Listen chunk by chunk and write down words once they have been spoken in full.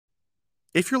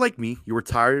If you're like me, you are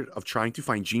tired of trying to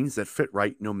find jeans that fit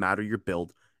right no matter your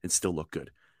build and still look good.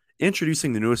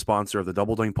 Introducing the newest sponsor of the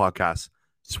Double Doink podcast,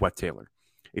 Sweat Tailor,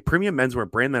 a premium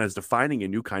menswear brand that is defining a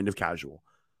new kind of casual.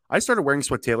 I started wearing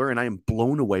Sweat Tailor and I am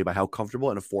blown away by how comfortable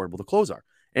and affordable the clothes are.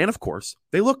 And of course,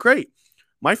 they look great.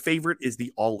 My favorite is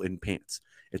the all-in pants.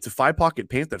 It's a 5-pocket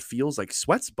pant that feels like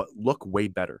sweats but look way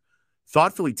better.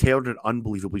 Thoughtfully tailored and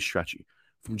unbelievably stretchy.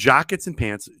 From jackets and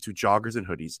pants to joggers and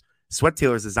hoodies, Sweat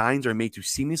Tailor's designs are made to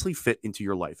seamlessly fit into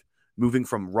your life, moving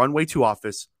from runway to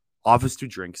office, office to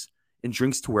drinks, and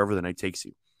drinks to wherever the night takes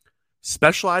you.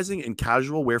 Specializing in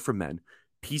casual wear for men,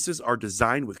 pieces are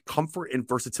designed with comfort and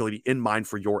versatility in mind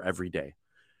for your everyday.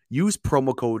 Use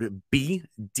promo code BDEEGST.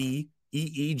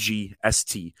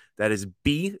 That is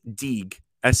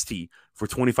BDEEGST for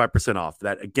 25% off.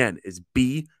 That again is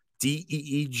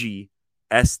BDEEGST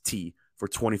for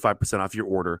 25% off your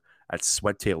order at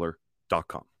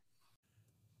sweattailor.com.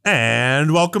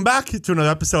 And welcome back to another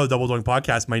episode of Double Doink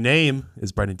Podcast. My name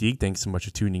is Brendan Deeg. Thanks so much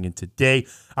for tuning in today.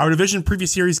 Our division preview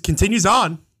series continues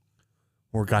on.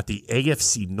 We've got the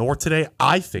AFC North today.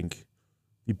 I think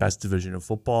the best division of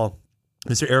football.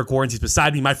 Mr. Eric Warrens, he's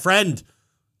beside me, my friend,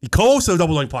 the co-host of the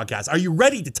Double Doink Podcast. Are you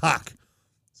ready to talk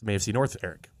some AFC North,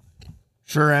 Eric?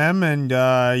 Sure am. And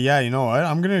yeah, you know what?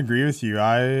 I'm going to agree with you.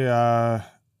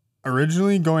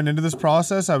 Originally, going into this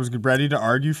process, I was ready to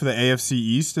argue for the AFC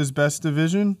East as best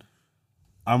division.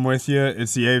 I'm with you.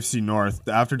 It's the AFC North.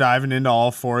 After diving into all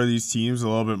four of these teams a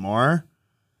little bit more,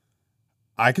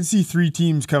 I can see 3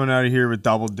 teams coming out of here with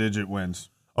double-digit wins.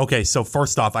 Okay, so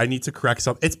first off, I need to correct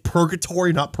something. It's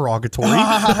purgatory, not purgatory.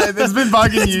 It's been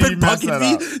bugging you. It's been bugging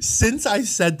me since I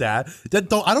said that.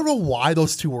 I don't know why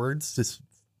those 2 words just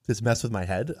mess with my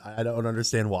head. I don't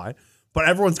understand why. But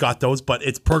everyone's got those, but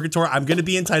it's purgatory. I'm going to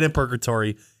be in tight end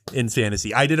purgatory in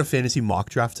fantasy. I did a fantasy mock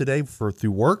draft today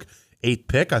through work. 8th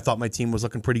pick. I thought my team was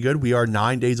looking pretty good. We are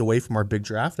 9 days away from our big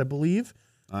draft, I believe,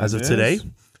 as of today.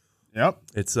 Yep.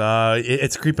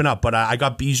 It's creeping up, but I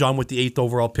got Bijan with the 8th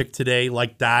overall pick today,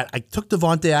 like that. I took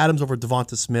Devontae Adams over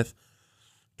Devonta Smith.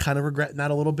 Kind of regretting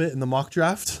that a little bit in the mock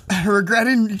draft. You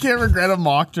can't regret a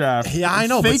mock draft. Yeah, I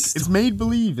know. Fake. It's made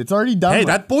believe. It's already done. Hey,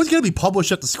 that boy's going to be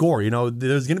published at the score. You know,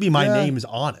 there's going to be my names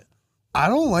on it. I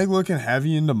don't like looking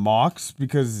heavy into mocks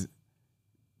because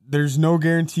there's no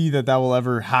guarantee that will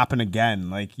ever happen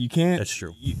again. Like, you can't. That's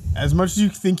true. As much as you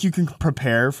think you can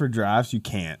prepare for drafts, you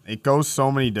can't. It goes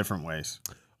so many different ways.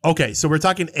 Okay, so we're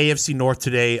talking AFC North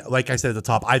today. Like I said at the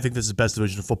top, I think this is the best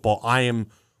division of football.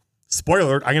 Spoiler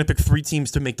alert, I'm going to pick 3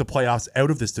 teams to make the playoffs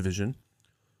out of this division.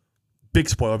 Big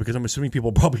spoiler, because I'm assuming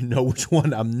people probably know which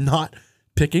one I'm not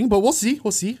picking, but we'll see.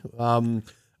 I'm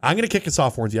going to kick us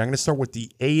off, Warrenzy. I'm going to start with the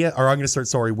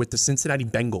Cincinnati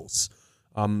Bengals.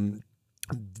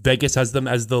 Vegas has them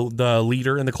as the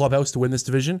leader in the clubhouse to win this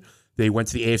division. They went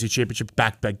to the AFC Championship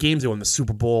back-to-back games. They won the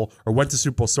Super Bowl, in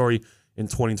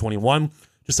 2021.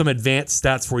 Just some advanced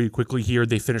stats for you quickly here.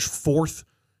 They finished 4th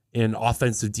in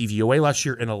offensive DVOA last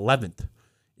year and 11th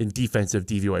in defensive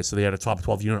DVOA. So they had a top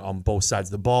 12 unit on both sides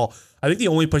of the ball. I think the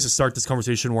only place to start this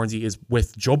conversation, Warrenzy, is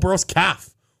with Joe Burrow's calf.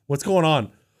 What's going on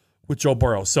with Joe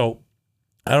Burrow? So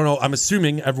I don't know. I'm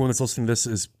assuming everyone that's listening to this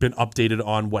has been updated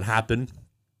on what happened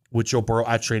with Joe Burrow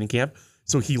at training camp.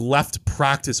 So he left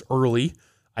practice early.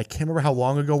 I can't remember how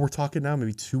long ago we're talking now.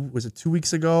 Maybe 2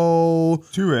 weeks ago?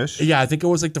 2-ish. Yeah, I think it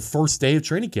was like the first day of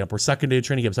training camp or second day of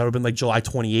training camp. So that would have been like July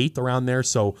 28th around there.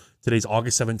 So today's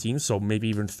August 17th. So maybe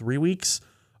even 3 weeks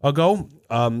ago.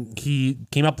 He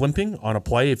came up limping on a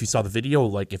play. If you saw the video,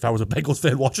 like if I was a Bengals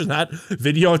fan watching that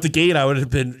video at the gate, I would have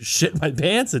been shit my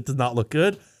pants. It did not look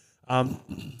good.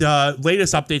 The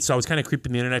latest updates, so I was kind of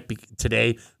creeping the internet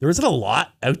today. There isn't a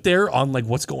lot out there on like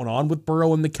what's going on with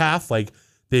Burrow and the calf. Like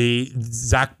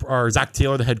Zach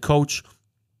Taylor, the head coach,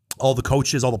 all the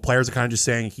coaches, all the players are kind of just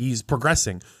saying he's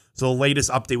progressing. So the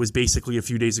latest update was basically a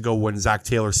few days ago when Zach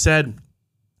Taylor said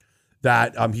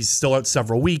that he's still out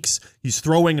several weeks. He's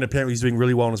throwing, and apparently he's doing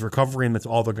really well in his recovery, and that's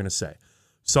all they're going to say.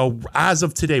 So as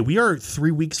of today, we are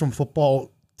 3 weeks from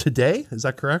football today. Is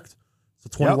that correct? So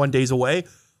 21 days away.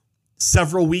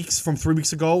 Several weeks from 3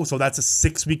 weeks ago, so that's a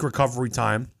 6-week recovery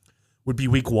time, would be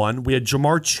week 1. We had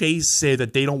Jamar Chase say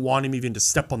that they don't want him even to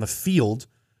step on the field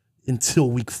until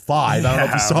week 5. I don't know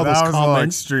if you saw those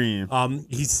comments. Extreme.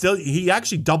 He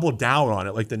actually doubled down on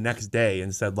it like the next day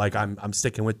and said like I'm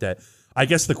sticking with that. I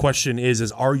guess the question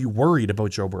is are you worried about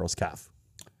Joe Burrow's calf?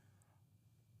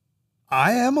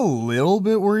 I am a little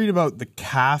bit worried about the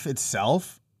calf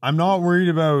itself. I'm not worried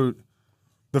about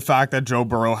the fact that Joe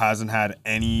Burrow hasn't had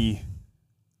any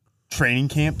training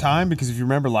camp time, because if you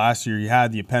remember last year, he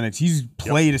had the appendix. He's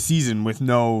played a season with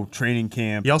no training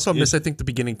camp. He also missed, I think, the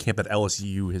beginning camp at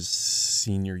LSU his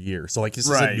senior year. So, like, this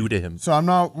isn't new to him. So I'm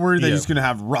not worried that he's going to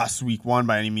have rust week 1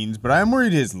 by any means, but I'm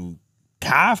worried his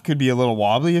calf could be a little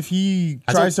wobbly if he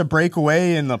tries to break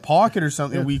away in the pocket or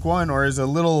something week 1, or is a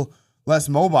little less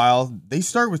mobile. They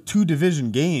start with 2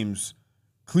 division games,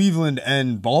 Cleveland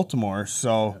and Baltimore.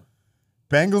 So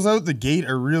Bengals out the gate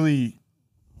are really,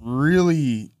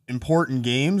 really important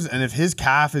games, and if his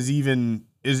calf isn't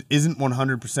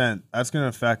 100%, that's going to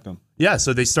affect him. Yeah,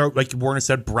 so they start, like Warner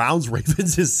said, Browns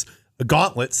Ravens is a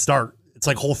gauntlet start. It's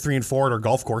like hole 3 and 4 at our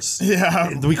golf course.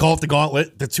 Yeah, we call it the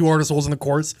gauntlet. The 2 hardest holes in the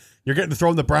course. You're getting to throw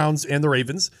in the Browns and the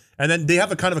Ravens, and then they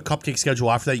have a kind of a cupcake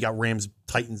schedule after that. You got Rams,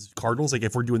 Titans, Cardinals. Like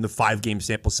if we're doing the 5-game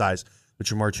sample size,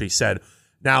 which Jamar Chase said.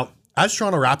 Now, as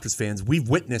Toronto Raptors fans, we've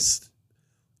witnessed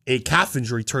a calf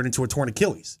injury turn into a torn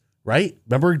Achilles. Right?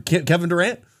 Remember Kevin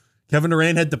Durant? Kevin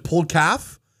Durant had the pulled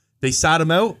calf. They sat him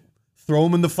out, throw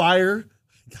him in the fire.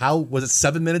 How was it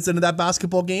 7 minutes into that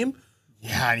basketball game?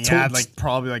 Yeah, and he had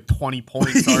probably 20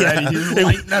 points already. He was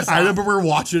lighting us up. I remember we were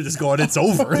watching it just going, it's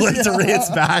over. Like Durant's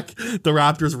back. The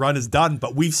Raptors run is done.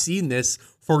 But we've seen this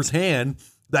firsthand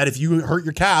that if you hurt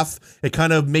your calf, it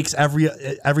kind of makes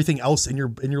everything else in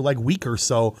your leg weaker.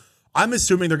 So I'm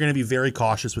assuming they're going to be very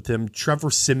cautious with him.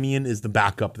 Trevor Siemian is the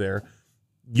backup there.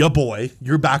 Your boy,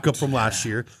 your backup from last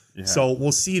year. Yeah. So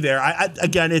we'll see there.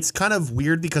 Again, it's kind of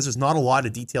weird because there's not a lot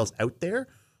of details out there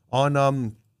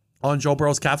on Joe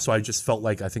Burrow's calf. So I just felt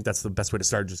like I think that's the best way to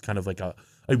start, just kind of like a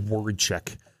word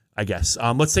check, I guess.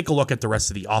 Let's take a look at the rest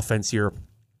of the offense here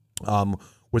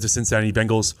with the Cincinnati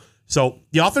Bengals. So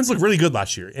the offense looked really good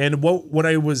last year. And what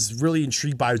I was really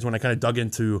intrigued by is when I kind of dug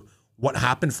into what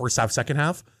happened first half, second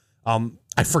half.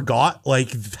 I forgot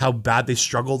how bad they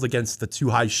struggled against the 2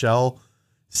 high shell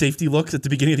safety looks at the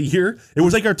beginning of the year. It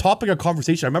was like our topic of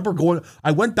conversation. I remember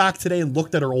I went back today and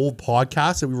looked at our old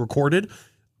podcast that we recorded.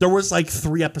 There was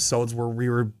 3 episodes where we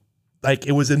were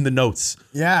it was in the notes.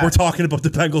 Yeah. We're talking about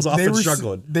the Bengals offense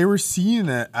struggling. They were seeing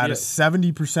it at a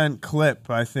 70% clip,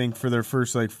 I think, for their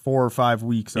first 4 or 5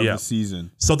 weeks of the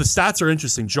season. So the stats are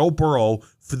interesting. Joe Burrow,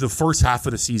 for the first half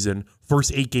of the season,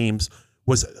 first 8 games,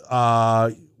 was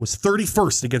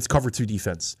 31st against cover 2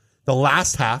 defense. The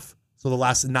last half, so the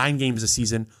last 9 games of the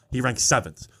season, he ranked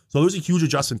 7th. So there was a huge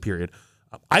adjustment period.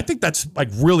 I think that's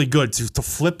really good to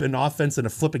flip an offense and to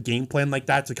flip a game plan like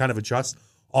that to kind of adjust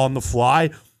on the fly.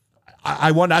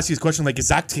 I want to ask you this question: is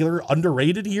Zach Taylor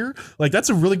underrated here? That's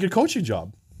a really good coaching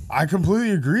job. I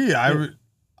completely agree. Yeah.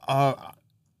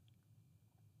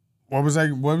 What was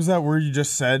that word you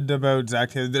just said about Zach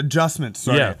Taylor? The adjustments.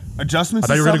 Sorry. Yeah. Adjustments.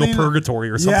 I thought you were going to go purgatory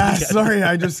or something. Yeah, sorry.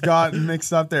 I just got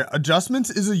mixed up there. Adjustments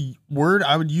is a word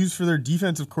I would use for their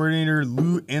defensive coordinator,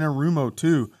 Lou Anarumo,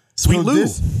 too. Sweet Lou.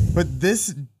 But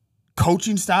this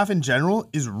coaching staff in general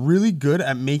is really good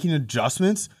at making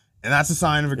adjustments, and that's a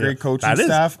sign of a great coaching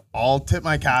staff. I'll tip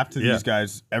my cap to these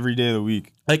guys every day of the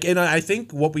week. And I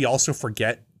think what we also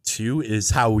forget, too,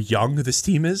 is how young this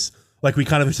team is. We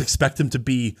kind of just expect them to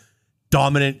be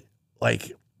dominant.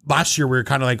 Last year we were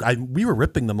kind of we were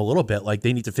ripping them a little bit,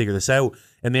 they need to figure this out,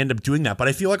 and they end up doing that. But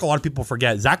I feel like a lot of people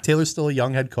forget Zach Taylor's still a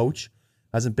young head coach,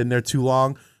 hasn't been there too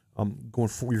long. Going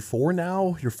you're 4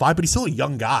 now, you're 5, but he's still a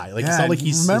young guy. It's not like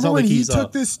he's. Remember when he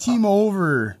took this team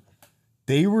over?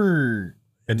 They were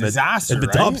a disaster. The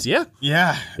Dubs, yeah.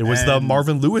 It was the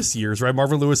Marvin Lewis years, right?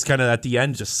 Marvin Lewis kind of at the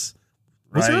end just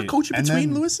was there a coach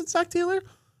between Lewis and Zach Taylor?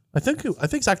 I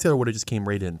think Zach Taylor would have just came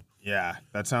right in. Yeah,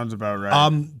 that sounds about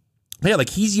right. Yeah,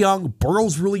 he's young.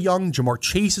 Burrow's really young. Jamar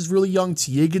Chase is really young.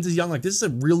 T. Higgins is young. This is a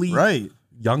really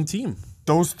young team.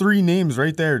 Those 3 names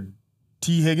right there: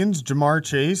 T. Higgins, Jamar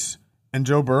Chase, and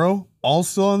Joe Burrow, all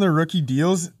still on their rookie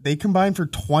deals. They combined for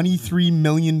 $23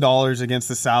 million against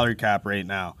the salary cap right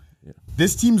now. Yeah.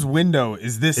 This team's window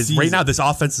is this season. Right now. This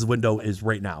offense's window is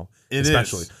right now.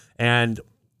 Especially. And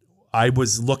I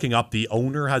was looking up, the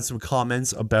owner had some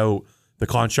comments about the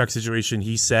contract situation.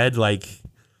 He said,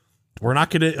 we're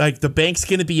not going to, the bank's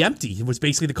going to be empty. It was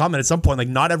basically the comment at some point,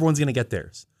 not everyone's going to get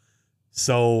theirs.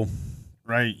 So.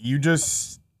 Right. You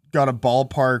just got a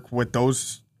ballpark what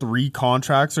those 3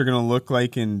 contracts are going to look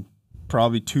like in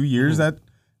probably 2 years. That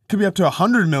could be up to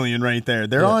 $100 million right there.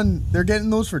 They're getting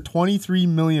those for $23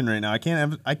 million right now.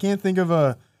 I can't think of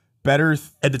a better.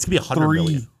 And it's going to be $100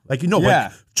 million.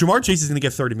 Jamar Chase is going to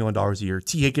get $30 million a year.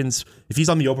 T. Higgins, if he's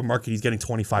on the open market, he's getting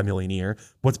 $25 million a year.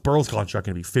 What's Burrow's contract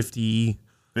going to be? 50,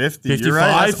 55? You're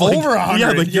right. That's over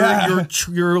 100. Yeah,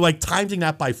 you're timing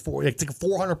that by 4,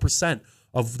 400%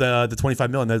 of the $25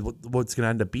 million. That's what's going to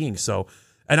end up being. So,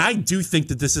 and I do think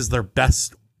that this is their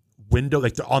best window,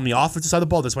 like on the offensive side of the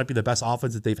ball, this might be the best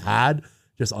offense that they've had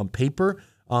just on paper.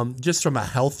 Just from a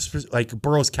health, like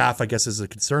Burrow's calf, I guess, is a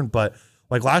concern. But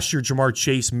like last year, Jamar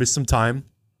Chase missed some time.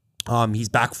 He's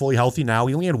back fully healthy now.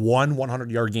 He only had one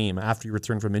 100-yard game after he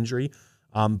returned from injury.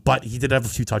 But he did have a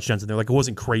few touchdowns in there. Like, it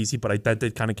wasn't crazy, but that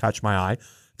did kind of catch my eye.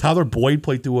 Tyler Boyd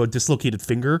played through a dislocated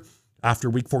finger after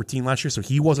week 14 last year, so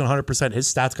he wasn't 100%.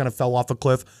 His stats kind of fell off a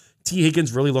cliff. T.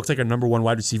 Higgins really looks like a number one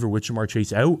wide receiver with Jamar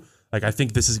Chase out. Like, I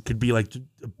think could be like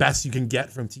the best you can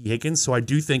get from T. Higgins. So I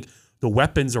do think the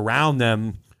weapons around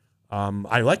them,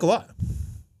 I like a lot.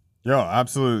 Yo,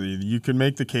 absolutely. You can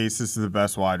make the case this is the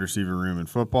best wide receiver room in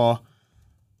football.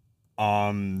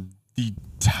 The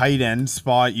tight end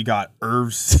spot, you got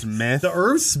Irv Smith. The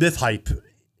Irv Smith hype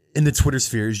in the Twitter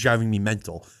sphere is driving me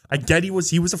mental. I get he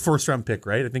was a first round pick,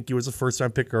 right? I think he was a first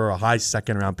round pick or a high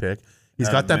second round pick. He's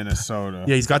got that Minnesota.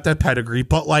 Yeah, he's got that pedigree.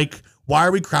 But like, why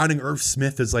are we crowning Irv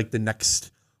Smith as like the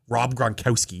next Rob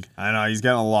Gronkowski? I know he's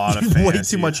getting a lot of fantasy. Way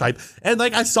too much hype. And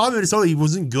like, I saw him in Minnesota, he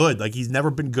wasn't good. Like, he's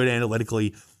never been good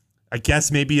analytically. I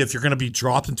guess maybe if you're going to be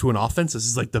dropped into an offense, this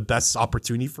is like the best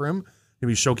opportunity for him.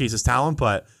 Maybe showcase his talent,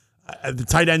 but the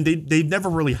tight end, they've never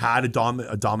really had a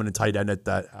dominant tight end at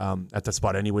that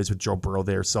spot anyways with Joe Burrow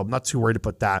there. So I'm not too worried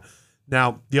about that.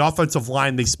 Now, the offensive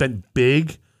line, they spent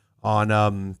big on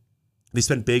a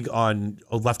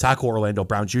left tackle Orlando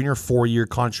Brown Jr., 4-year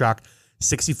contract,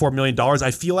 $64 million.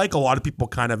 I feel like a lot of people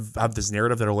kind of have this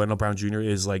narrative that Orlando Brown Jr.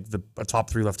 is like a top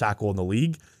 3 left tackle in the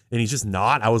league, and he's just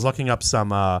not. I was looking up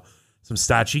some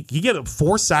stats. He get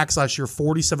 4 sacks last year,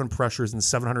 47 pressures, and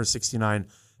 769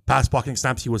 pass blocking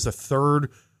snaps. He was the third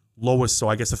lowest, so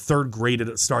I guess the third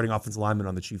graded starting offensive lineman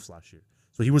on the Chiefs last year.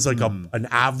 So he was like an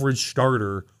average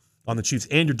starter on the Chiefs,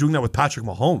 and you're doing that with Patrick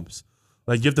Mahomes.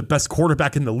 Like, you have the best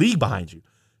quarterback in the league behind you.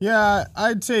 Yeah,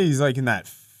 I'd say he's like in that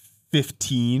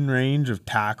 15 range of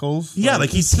tackles. Yeah, like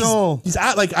he's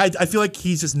at like I feel like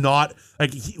he's just not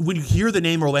like when you hear the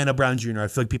name Orlando Brown Jr., I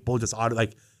feel like people just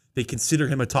like they consider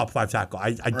him a top 5 tackle.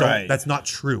 I don't. Right. That's not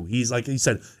true. He's like you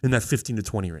said in that 15 to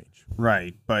 20 range.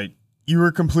 Right, but you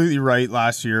were completely right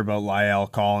last year about La'el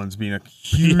Collins being a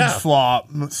huge flop.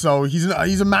 So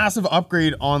he's a massive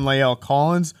upgrade on La'el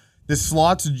Collins. This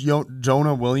slots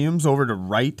Jonah Williams over to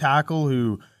right tackle,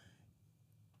 who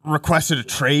requested a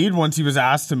trade once he was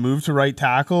asked to move to right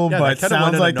tackle, but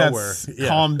sounds like that's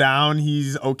calmed down.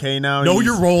 He's okay now. Know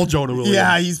your role, Jonah Williams.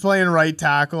 Yeah, he's playing right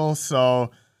tackle.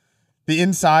 So the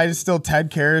inside is still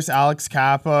Ted Karras, Alex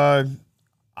Kappa.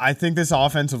 I think this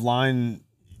offensive line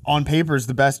on paper is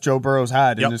the best Joe Burrow's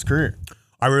had in his career.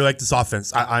 I really like this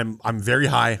offense. I'm very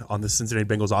high on the Cincinnati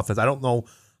Bengals offense. I don't know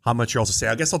how much you're also say.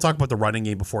 I guess I'll talk about the running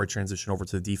game before I transition over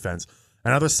to the defense.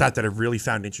 Another stat that I really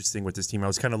found interesting with this team, I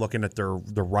was kind of looking at the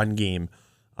run game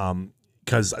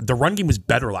because the run game was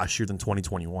better last year than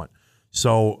 2021.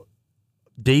 So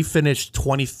they finished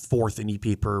 24th in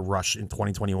EPA per rush in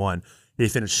 2021. They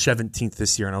finished 17th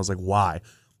this year, and I was like, why?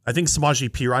 I think Samaje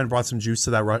Perine brought some juice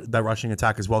to that rushing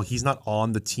attack as well. He's not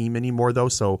on the team anymore, though,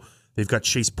 so they've got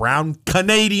Chase Brown,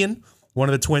 Canadian, one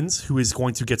of the twins, who is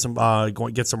going to get some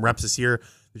reps this year.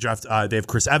 The draft, they have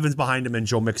Chris Evans behind him, and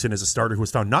Joe Mixon is a starter who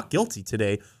was found not guilty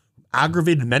today.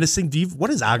 Aggravated menacing. What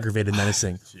is aggravated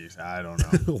menacing? Jeez, I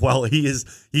don't know. Well, he's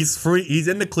free. He's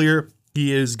in the clear.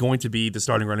 He is going to be the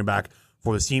starting running back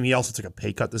for this team. He also took a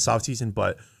pay cut this offseason.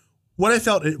 But what I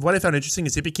found interesting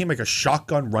is it became like a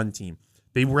shotgun run team.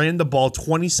 They ran the ball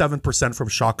 27% from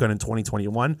shotgun in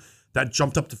 2021. That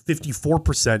jumped up to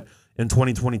 54% in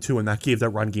 2022, and that gave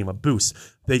that run game a boost.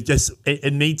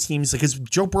 It made teams, because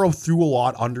Joe Burrow threw a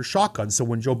lot under shotgun. So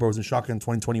when Joe Burrow was in shotgun in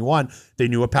 2021, they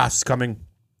knew a pass was coming.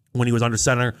 When he was under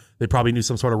center, they probably knew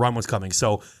some sort of run was coming.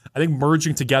 So I think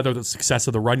merging together the success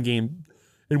of the run game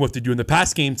and what they do in the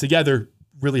pass game together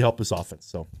really helped this offense.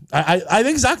 So I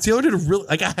think Zach Taylor did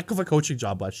a heck of a coaching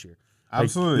job last year.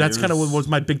 Absolutely. That's kind of what was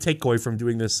my big takeaway from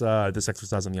doing this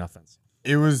exercise on the offense.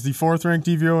 It was the 4th-ranked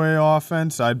DVOA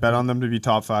offense. I'd bet on them to be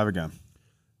top 5 again.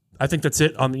 I think that's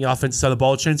it on the offensive side of the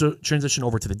ball. Transition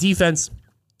over to the defense.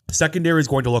 Secondary is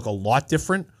going to look a lot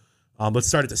different. Let's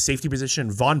start at the safety position.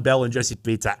 Von Bell and Jesse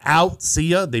Bates are out. See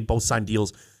ya. They both signed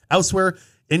deals elsewhere.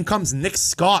 In comes Nick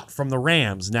Scott from the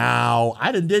Rams. Now,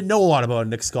 I didn't know a lot about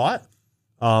Nick Scott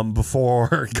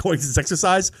before going to this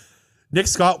exercise. Nick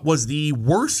Scott was the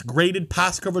worst graded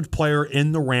pass coverage player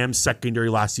in the Rams secondary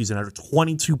last season out of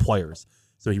 22 players.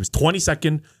 So he was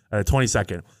 22nd out of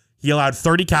 22nd. He allowed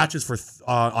 30 catches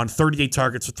on 38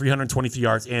 targets for 323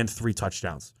 yards and 3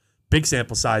 touchdowns. Big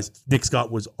sample size. Nick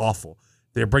Scott was awful.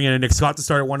 They're bringing in Nick Scott to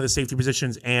start at one of the safety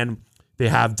positions, and they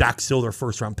have Dax Hill, their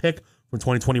first-round pick from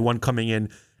 2021, coming in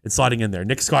and sliding in there.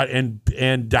 Nick Scott and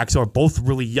Dax Hill are both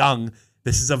really young,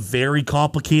 This is a very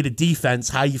complicated defense.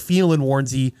 How you feeling,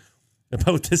 Warnsy,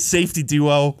 about this safety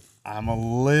duo? I'm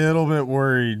a little bit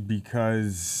worried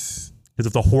because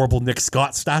of the horrible Nick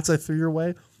Scott stats I threw your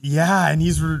way. Yeah, and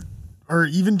or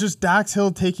even just Dax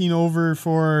Hill taking over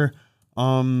for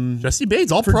Jesse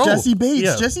Bates, all pro. Jesse Bates.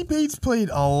 Yeah. Jesse Bates played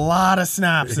a lot of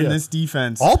snaps in this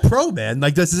defense. All pro, man.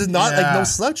 Like this is not like no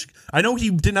slouch. I know he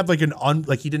didn't have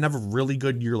like he didn't have a really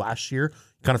good year last year.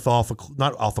 Kind of fell off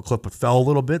not off a cliff, but fell a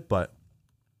little bit. But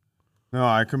no,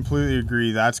 I completely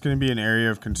agree. That's going to be an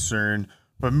area of concern.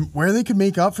 But where they could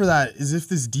make up for that is if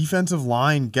this defensive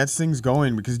line gets things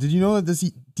going. Because did you know that this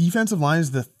defensive line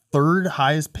is the third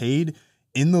highest paid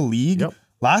in the league? Yep.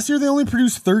 Last year, they only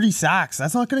produced 30 sacks.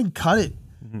 That's not going to cut it.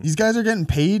 Mm-hmm. These guys are getting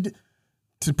paid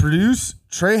to produce.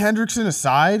 Trey Hendrickson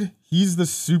aside, he's the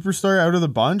superstar out of the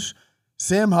bunch.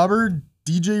 Sam Hubbard,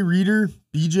 DJ Reader,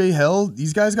 BJ Hill,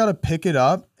 these guys got to pick it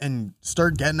up and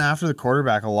start getting after the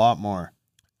quarterback a lot more.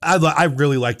 I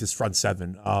really like this front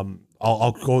seven.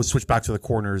 I'll go switch back to the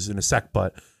corners in a sec,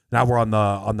 but now we're on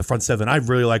the front seven. I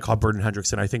really like Hubbard and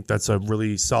Hendrickson. I think that's a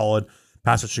really solid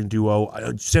pass rushing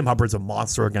duo. Sam Hubbard's a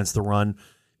monster against the run.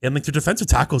 And like the defensive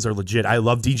tackles are legit. I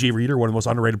love DJ Reader, one of the most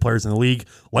underrated players in the league.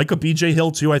 Like a BJ Hill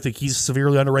too. I think he's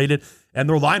severely underrated. And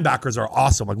their linebackers are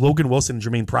awesome. Like Logan Wilson and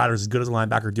Jermaine Pratt are as good as a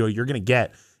linebacker duo you're going to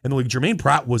get in the league. Jermaine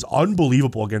Pratt was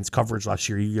unbelievable against coverage last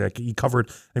year. He covered,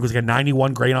 I think it was like a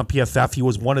 91 grade on PFF. He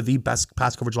was one of the best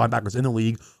pass coverage linebackers in the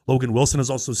league. Logan Wilson is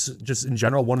also just in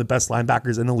general one of the best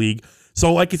linebackers in the league.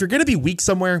 So like if you're going to be weak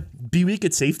somewhere, be weak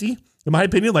at safety. In my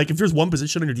opinion, like if there's one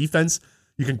position on your defense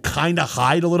you can kind of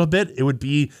hide a little bit, it would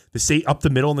be up the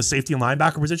middle in the safety and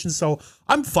linebacker position. So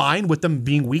I'm fine with them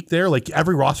being weak there. Like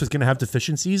every roster is going to have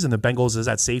deficiencies, and the Bengals is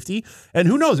at safety. And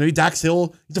who knows? Maybe Dax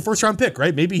Hill, he's a first round pick,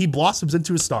 right? Maybe he blossoms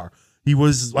into a star. He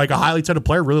was like a highly touted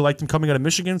player. Really liked him coming out of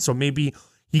Michigan. So maybe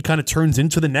he kind of turns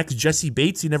into the next Jesse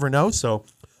Bates. You never know. So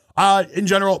in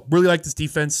general, really like this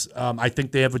defense. I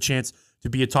think they have a chance to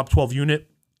be a top 12 unit.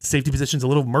 Safety position's a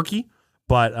little murky.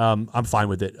 But I'm fine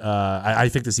with it. I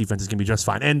think this defense is going to be just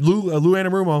fine. And Lou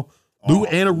Anarumo.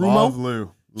 Love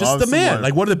Lou. Just the man.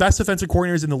 Like one of the best defensive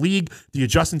coordinators in the league. The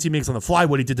adjustments he makes on the fly.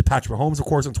 What he did to Patrick Mahomes, of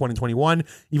course, in 2021.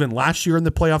 Even last year in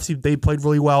the playoffs, they played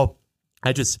really well.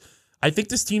 I think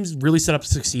this team's really set up to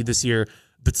succeed this year.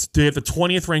 They have the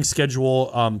 20th ranked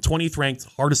schedule, 20th ranked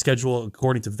hardest schedule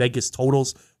according to Vegas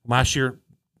totals from last year.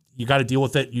 You got to deal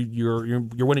with it. You're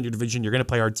winning your division. You're going to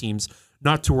play hard teams.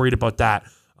 Not too worried about that.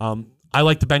 I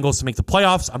like the Bengals to make the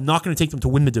playoffs. I'm not going to take them to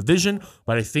win the division,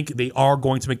 but I think they are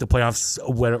going to make the playoffs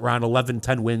around 11,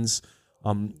 10 wins.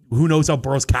 Who knows how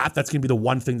Burrow's cat? That's going to be the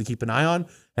one thing to keep an eye on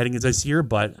heading into this year,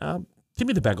 but give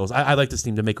me the Bengals. I like this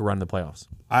team to make a run in the playoffs.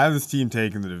 I have this team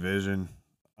taking the division.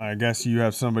 I guess you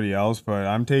have somebody else, but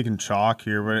I'm taking chalk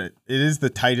here. But it is the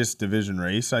tightest division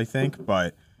race, I think,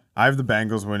 but I have the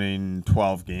Bengals winning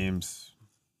 12 games.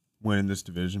 Winning this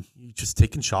division. You just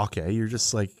taking chalk, eh? You're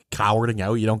just like cowarding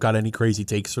out. You don't got any crazy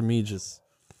takes from me.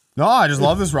 No, I just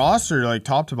love this roster, like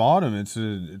top to bottom. It's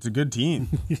a good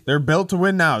team. They're built to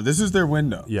win now. This is their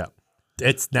window. Yeah,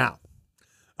 it's now.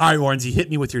 All right, Warrensy, hit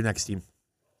me with your next team.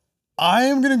 I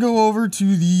am gonna go over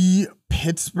to the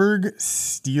Pittsburgh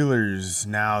Steelers.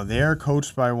 Now they are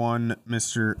coached by one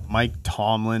Mr. Mike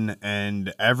Tomlin,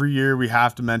 and every year we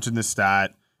have to mention the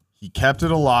stat. He kept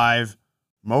it alive.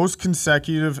 Most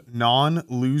consecutive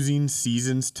non-losing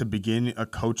seasons to begin a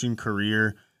coaching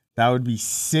career. That would be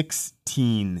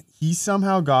 16. He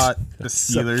somehow got the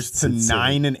Steelers to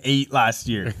 9-8 last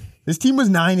year. This team was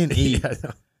 9-8. Yeah,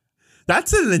 no.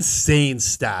 That's an insane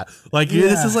stat. Like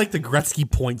this is like the Gretzky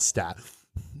point stat.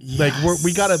 Like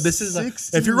we gotta. This is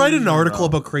if you're writing an article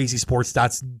about crazy sports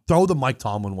stats, throw the Mike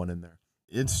Tomlin one in there.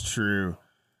 It's true.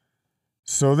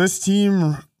 So this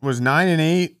team was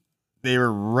 9-8. They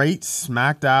were right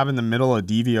smack dab in the middle of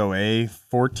DVOA,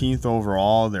 14th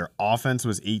overall. Their offense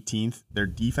was 18th. Their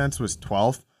defense was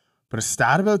 12th. But a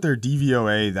stat about their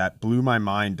DVOA that blew my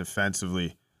mind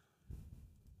defensively.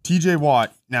 TJ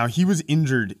Watt, now he was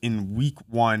injured in week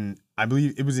 1. I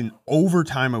believe it was in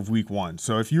overtime of week 1.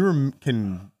 So if you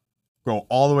can go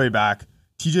all the way back,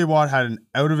 TJ Watt had an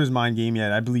out of his mind game. He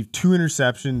had, I believe, 2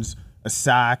 interceptions, a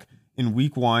sack in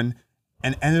week 1,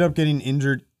 and ended up getting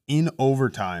injured in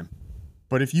overtime.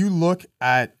 But if you look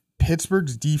at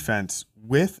Pittsburgh's defense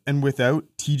with and without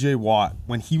TJ Watt,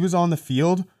 when he was on the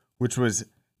field, which was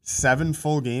 7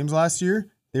 full games last year,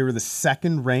 they were the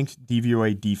second ranked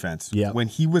DVOA defense. Yeah. When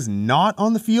he was not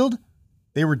on the field,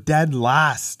 they were dead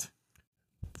last.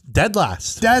 Dead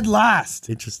last. Dead last.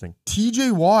 Interesting.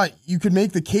 TJ Watt, you could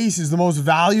make the case, is the most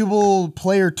valuable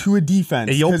player to a defense.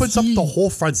 And he opens up the whole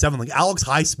front seven. Like Alex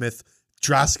Highsmith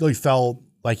drastically fell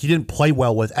Like, he didn't play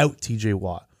well without TJ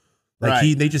Watt. Like,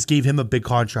 Right. they just gave him a big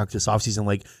contract this offseason.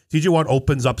 Like, TJ Watt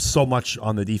opens up so much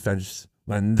on the defense,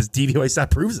 and this DVOA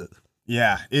stat proves it.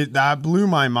 Yeah, that blew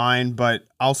my mind, but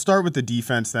I'll start with the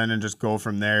defense then and just go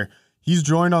from there. He's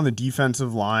joined on the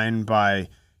defensive line by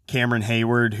Cameron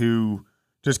Hayward, who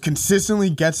just consistently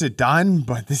gets it done,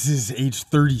 but this is age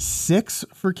 36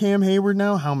 for Cam Hayward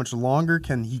now. How much longer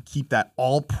can he keep that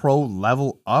all-pro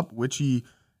level up, which he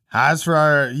has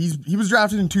for he was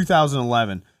drafted in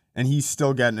 2011, and he's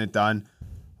still getting it done.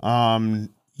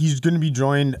 He's going to be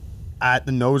joined at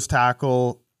the nose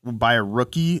tackle by a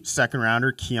rookie second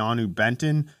rounder, Keanu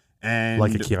Benton, and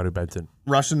Like a Keanu Benton.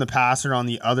 rushing the passer on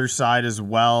the other side as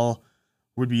well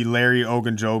would be Larry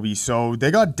Ogunjobi. So they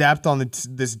got depth on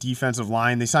this defensive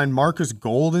line. They signed Marcus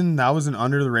Golden. That was an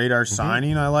under-the-radar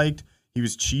signing I liked. He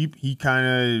was cheap. He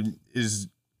kind of is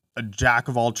a jack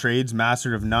of all trades,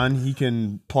 master of none. He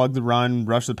can plug the run,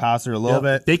 rush the passer a little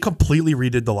bit. They completely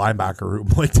redid the linebacker room.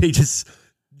 Like, they just...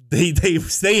 They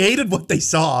hated what they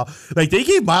saw. Like, they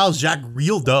gave Miles Jack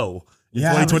real dough in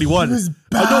 2021. He was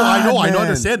bad, I know, man.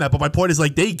 understand that. But my point is,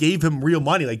 like, they gave him real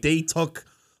money. Like, they took,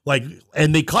 like,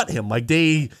 and they cut him. Like,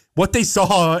 what they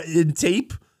saw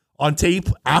on tape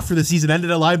after the season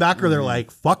ended at linebacker, they're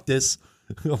like, fuck this.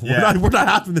 Yeah. we're not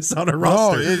having this on our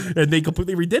roster. And they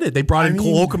completely redid it. They brought in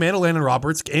Cole Commander, Landon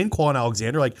Roberts, and Quan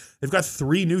Alexander. Like, they've got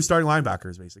 3 new starting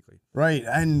linebackers, basically. Right.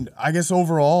 And I guess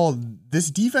overall, this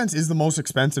defense is the most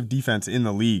expensive defense in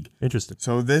the league. Interesting.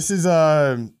 So this is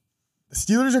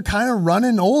Steelers are kind of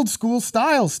running old school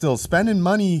style still, spending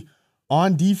money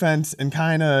on defense and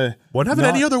kind of Wouldn't have it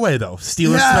any other way, though.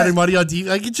 Steelers spending money on defense.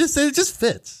 Like, it just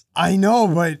fits. I know,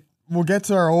 but we'll get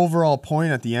to our overall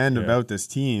point at the end about this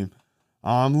team.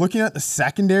 Looking at the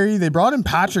secondary, they brought in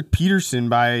Patrick Peterson.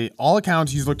 By all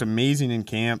accounts, he's looked amazing in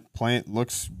camp. Plant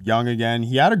looks young again.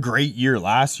 He had a great year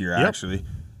last year, actually.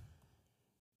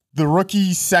 The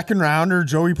rookie second rounder,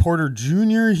 Joey Porter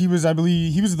Jr., I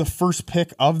believe he was the first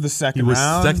pick of the second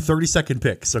round. He was 32nd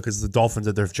pick, so because the Dolphins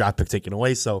had their draft pick taken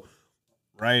away. So,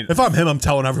 right. If I'm him, I'm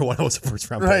telling everyone I was a first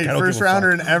round pick. Right, first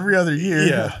rounder in every other year.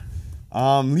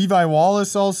 Yeah. Levi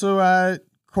Wallace also at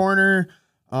corner.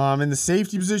 In the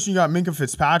safety position, you got Minkah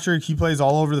Fitzpatrick. He plays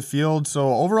all over the field.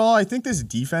 So overall, I think this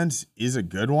defense is a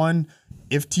good one.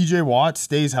 If TJ Watt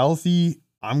stays healthy,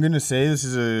 I'm going to say this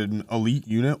is an elite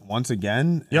unit once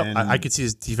again. Yep, and I could see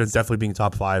his defense definitely being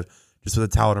top 5 just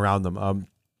with the talent around them.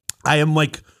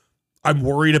 I'm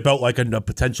worried about like a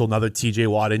potential another TJ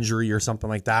Watt injury or something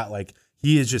like that. Like,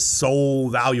 he is just so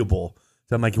valuable.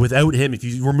 So I'm like, without him, if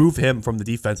you remove him from the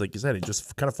defense, like you said, it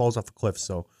just kind of falls off a cliff.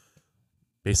 So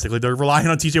basically, they're relying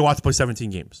on TJ Watt to play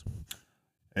 17 games.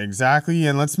 Exactly.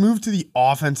 And let's move to the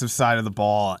offensive side of the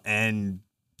ball. And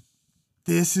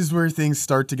this is where things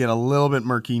start to get a little bit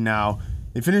murky now.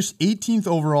 They finished 18th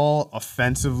overall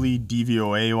offensively,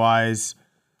 DVOA-wise.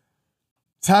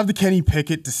 Let's have the Kenny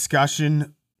Pickett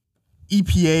discussion.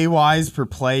 EPA-wise per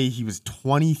play, he was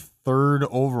 23rd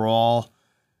overall.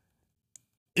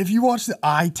 If you watch the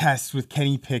eye test with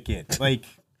Kenny Pickett, like...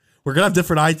 We're going to have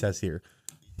different eye tests here.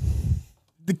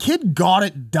 The kid got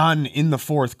it done in the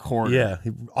fourth quarter. Yeah,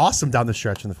 awesome down the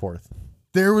stretch in the fourth.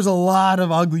 There was a lot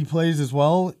of ugly plays as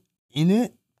well in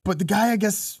it, but the guy, I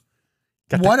guess,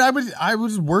 what I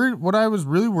was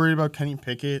really worried about Kenny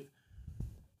Pickett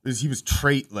is he was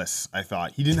traitless. I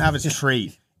thought he didn't have his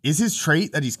trait. Is his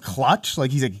trait that he's clutch? Like,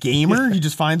 he's a gamer. He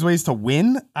just finds ways to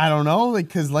win. I don't know. Like,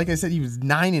 because like I said, he was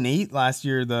 9-8 last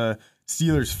year. The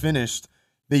Steelers finished.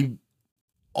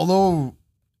 Although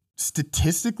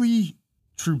statistically,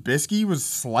 Trubisky was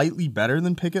slightly better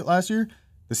than Pickett last year.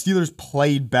 The Steelers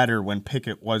played better when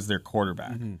Pickett was their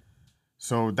quarterback. Mm-hmm.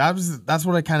 So that's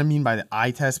what I kind of mean by the eye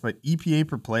test. But EPA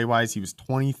per play wise, he was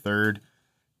 23rd.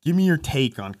 Give me your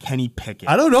take on Kenny Pickett.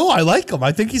 I don't know. I like him.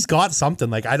 I think he's got something.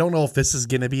 Like, I don't know if this is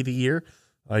going to be the year.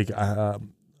 Like, I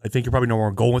think you probably know where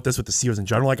I'm going with this with the Steelers in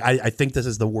general. Like, I think this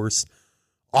is the worst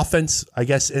offense, I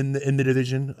guess, in the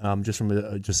division. Just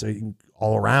from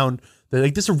all around.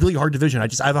 Like, this is a really hard division. I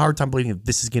have a hard time believing that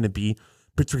this is going to be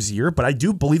Pittsburgh's year, but I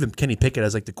do believe in Kenny Pickett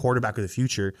as like the quarterback of the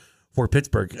future for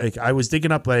Pittsburgh. Like, I was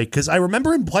digging up, like, because I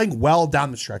remember him playing well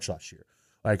down the stretch last year.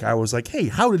 Like, I was like, hey,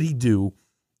 how did he do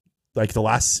like the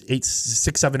last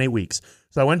 6, 7, 8 weeks?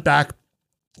 So I went back,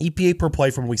 EPA per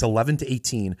play from weeks 11 to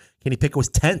 18. Kenny Pickett was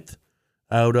 10th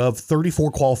out of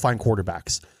 34 qualifying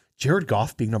quarterbacks. Jared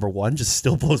Goff being number 1 just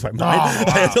still blows my mind. Oh, wow.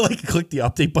 I had to like click the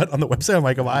update button on the website. I'm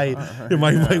like,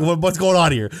 what's going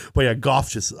on here? But yeah,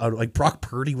 Goff just like Brock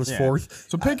Purdy was 4th.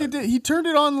 So Pickett he turned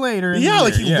it on later. Yeah,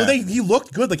 like he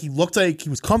looked good. Like, he looked like he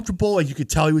was comfortable. Like, you could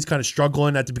tell he was kind of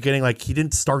struggling at the beginning. Like, he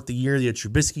didn't start the year. He had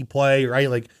Trubisky play, right?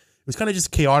 Like, it was kind of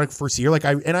just chaotic first year.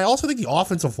 I also think the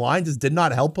offensive line just did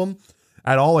not help him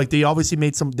at all. Like they obviously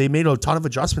made a ton of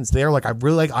adjustments there. Like I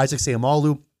really like Isaac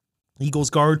Seumalo, Eagles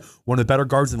guard, one of the better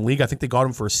guards in the league. I think they got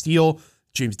him for a steal.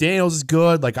 James Daniels is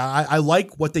good. Like I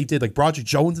like what they did. Like Broderick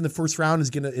Jones in the first round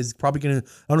is probably gonna. I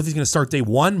don't know if he's gonna start day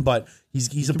one, but he's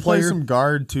a player. Play some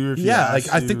guard too. I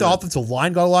think the offensive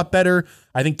line got a lot better.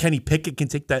 I think Kenny Pickett can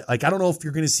take that. Like I don't know if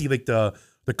you're gonna see like the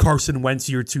Carson Wentz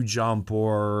year 2 jump,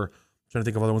 or I'm trying to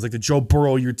think of other ones like the Joe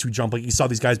Burrow year 2 jump. Like you saw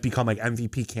these guys become like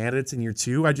MVP candidates in year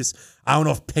 2. I don't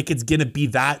know if Pickett's gonna be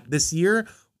that this year,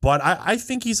 but I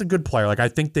think he's a good player. Like I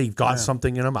think they've got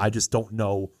something in him. I just don't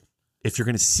know if you're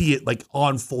going to see it like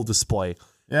on full display.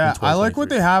 Yeah, I like what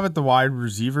they have at the wide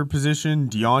receiver position.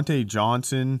 Deontay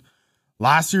Johnson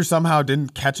last year somehow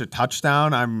didn't catch a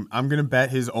touchdown. I'm going to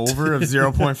bet his over of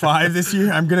 0.5 this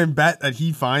year. I'm going to bet that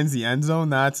he finds the end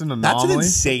zone. That's an anomaly. That's an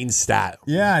insane stat.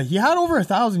 Yeah, he had over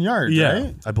 1,000 yards,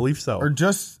 right? I believe so. Or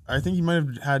I think he might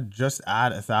have had just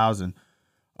at 1,000.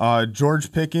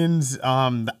 George Pickens,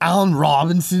 the Allen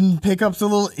Robinson pickup's a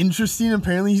little interesting.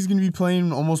 Apparently he's going to be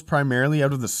playing almost primarily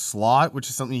out of the slot, which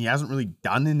is something he hasn't really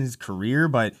done in his career,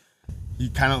 but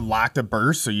he kind of lacked a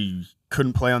burst, so he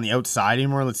couldn't play on the outside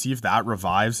anymore. Let's see if that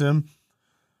revives him.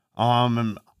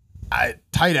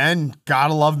 Tight end,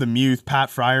 gotta love the Muth, Pat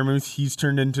Freiermuth. He's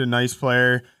turned into a nice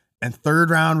player. And 3rd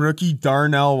round rookie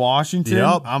Darnell Washington.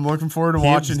 Yep. I'm looking forward to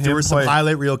watching him play. There were some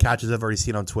highlight reel catches I've already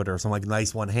seen on Twitter. Some like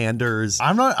nice one-handers.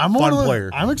 Fun player.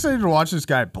 I'm excited to watch this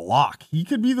guy block. He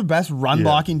could be the best run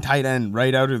blocking tight end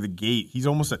right out of the gate. He's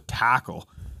almost a tackle.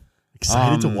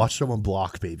 Excited to watch someone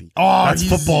block, baby. Oh, that's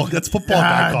football. That's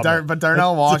football. But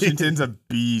Darnell Washington's a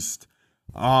beast.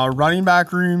 Running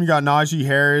back room, you got Najee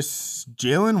Harris.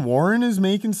 Jalen Warren is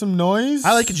making some noise.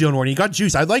 I like Jalen Warren. He got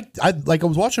juice. I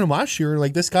was watching him last year.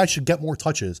 Like this guy should get more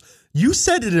touches. You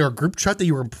said in our group chat that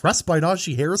you were impressed by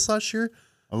Najee Harris last year.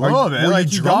 A little bit.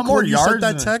 Like you got more yards. Sent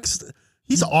that text.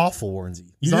 He's awful,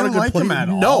 Warrensy. He's not a good player. Him at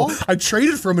all? No, I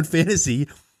traded for him in fantasy.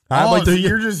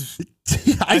 You're just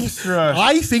extra.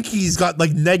 I think he's got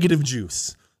like negative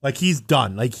juice. Like he's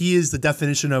done. Like he is the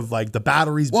definition of like the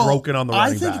battery's broken on the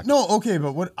running back.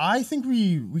 But what I think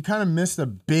we kind of missed a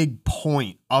big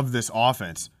point of this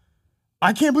offense.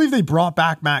 I can't believe they brought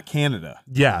back Matt Canada.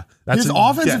 Yeah, his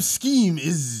offensive scheme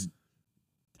is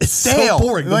stale. So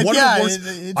boring. Like,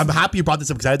 I'm happy you brought this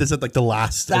up because I had this at like the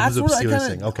last. That's what I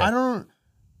kind of. Okay, I don't.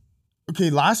 Okay,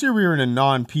 last year we were in a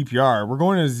non-PPR. We're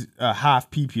going as a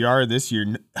half PPR this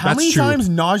year. How many times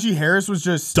Najee Harris was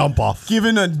just dump off,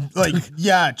 given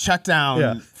a check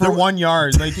down for 1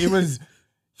 yard? Like it was,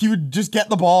 he would just get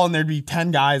the ball and there'd be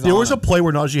 10 guys. There was a play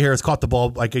where Najee Harris caught the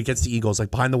ball like against the Eagles,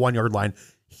 like behind the 1 yard line.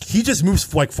 He just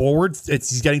moves like forward.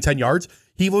 He's getting 10 yards.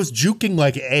 He was juking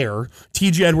like air.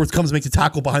 T.J. Edwards comes and makes a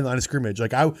tackle behind the line of scrimmage.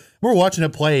 Like we're watching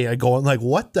it play, going like,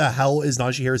 what the hell is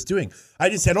Najee Harris doing? I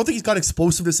don't think he's got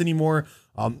explosiveness anymore.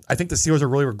 I think the Steelers are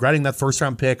really regretting that 1st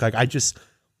round pick. Like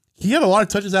he had a lot of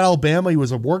touches at Alabama. He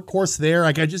was a workhorse there.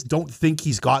 Like I just don't think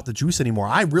he's got the juice anymore.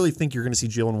 I really think you're going to see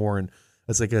Jalen Warren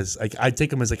as I'd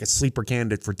take him as like a sleeper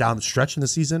candidate for down the stretch in the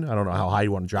season. I don't know how high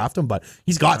you want to draft him, but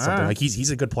he's got something. Like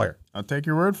he's a good player. I'll take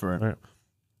your word for it. Right.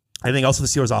 Anything else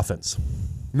with the Steelers offense?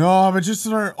 No, but just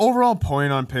our overall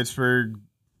point on Pittsburgh,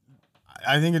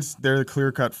 I think they're the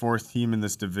clear-cut 4th team in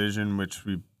this division, which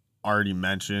we already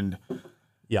mentioned.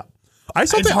 Yeah.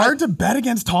 It's hard to bet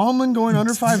against Tomlin going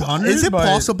under 500. Is it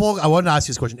possible? I wanted to ask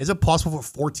you this question. Is it possible for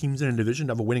 4 teams in a division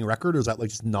to have a winning record, or is that like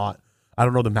just not? I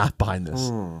don't know the math behind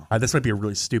this. This might be a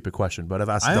really stupid question, but I've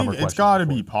asked a dumber question. It's got to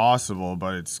be possible,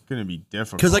 but it's going to be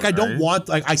difficult. Because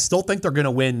I still think they're going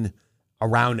to win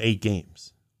around 8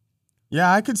 games. Yeah,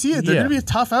 I could see it. They're going to be a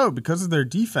tough out because of their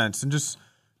defense and just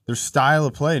their style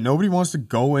of play. Nobody wants to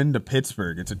go into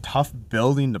Pittsburgh. It's a tough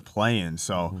building to play in.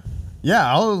 So,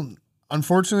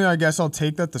 unfortunately, I guess I'll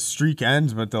take that the streak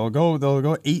ends, but they'll go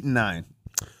 8-9.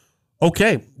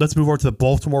 Okay, let's move over to the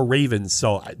Baltimore Ravens.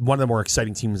 So, one of the more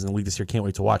exciting teams in the league this year. Can't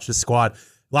wait to watch this squad.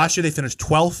 Last year, they finished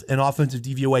 12th in offensive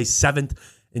DVOA, 7th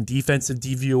in defensive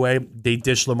DVOA. They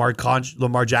dished Lamar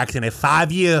Jackson a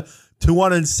 5-year,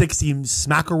 $260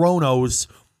 smackaronos,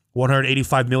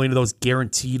 $185 million of those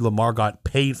guaranteed. Lamar got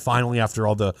paid finally after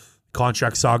all the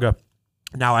contract saga.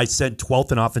 Now, I said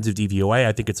 12th in offensive DVOA.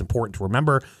 I think it's important to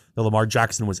remember that Lamar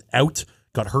Jackson was out,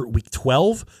 got hurt week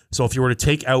 12. So if you were to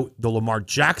take out the Lamar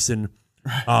Jackson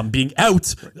being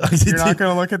out, you're not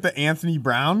going to look at the Anthony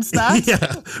Brown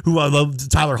stats.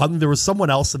 Tyler Hutton. There was someone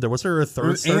else. Was there a third? It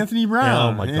was Anthony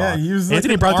Brown. Oh my god! He was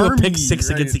Anthony Brown threw a pick 6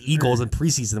 against the Eagles in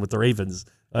preseason with the Ravens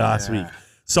last week.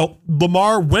 So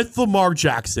Lamar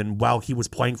Jackson, while he was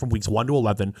playing from weeks 1 to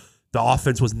 11, the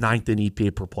offense was 9th in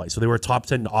EPA per play. So they were a top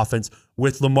 10 offense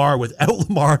with Lamar. Without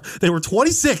Lamar, they were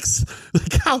 26.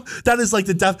 Like how that is like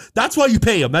the depth. That's why you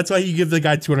pay him. That's why you give the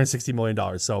guy $260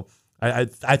 million. So I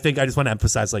think I just want to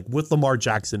emphasize, like with Lamar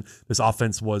Jackson, this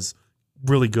offense was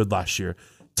really good last year.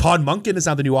 Todd Monken is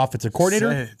now the new offensive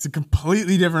coordinator. It's a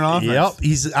completely different offense. Yep.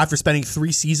 He's after spending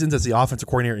 3 seasons as the offensive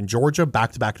coordinator in Georgia,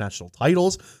 back-to-back national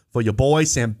titles. For your boy,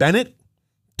 Sam Bennett.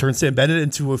 Turned Sam Bennett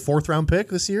into a 4th-round pick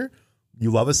this year. You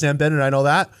love a Sam Bennett, I know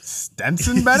that.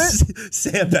 Stenson Bennett?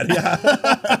 Sam Bennett, yeah.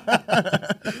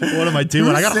 What am I doing?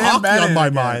 Who's I got Sam hockey Bennett on my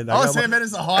again? mind. Sam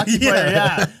Bennett's a hockey player,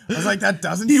 yeah. I was like, that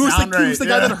doesn't He was sound right. He was the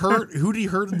guy that hurt. Who did he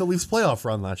hurt in the Leafs playoff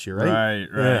run last year, right?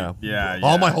 Right. Yeah.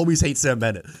 All my homies hate Sam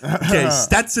Bennett. Okay,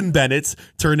 Stetson Bennett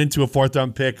turned into a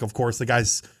 4th-round pick. Of course, the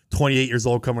guy's 28 years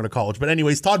old coming to college. But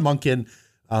anyways, Todd Monken,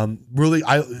 really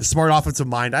smart offensive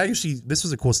mind. This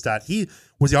was a cool stat. He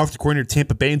was the offensive coordinator of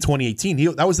Tampa Bay in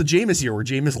 2018. That was the Jameis year where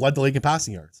Jameis led the league in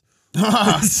passing yards.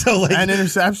 So like, and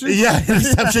interceptions? Yeah,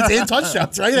 interceptions and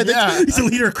touchdowns, right? I think he's a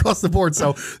leader across the board.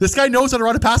 So this guy knows how to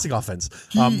run a passing offense.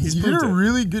 He did a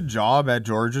really good job at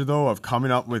Georgia, though, of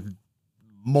coming up with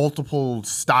multiple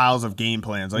styles of game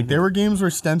plans. Like there were games where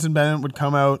Stetson Bennett would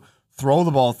come out, throw the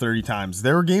ball 30 times.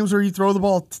 There were games where he'd throw the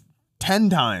ball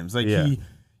 10 times. Like he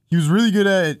was really good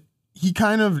at he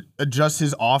kind of adjusts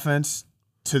his offense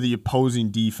to the opposing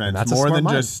defense more than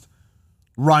just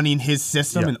running his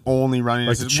system and only running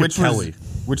like his system,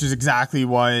 which is exactly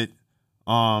what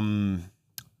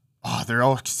they're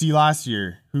all see last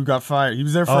year. Who got fired? He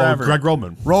was there forever. Greg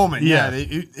Roman.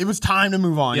 It was time to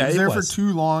move on. He was there for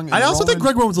too long. I also think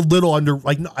Greg Roman was a little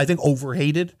I think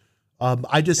overhated.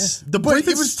 It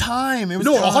was time.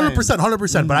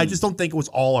 100%. But I just don't think it was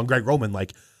all on Greg Roman.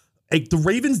 Like the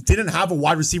Ravens didn't have a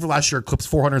wide receiver last year who clips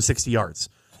 460 yards.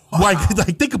 Wow. Like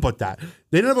think about that.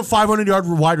 They didn't have a 500-yard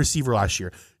wide receiver last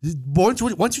year. Once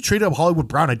you traded up Hollywood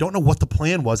Brown, I don't know what the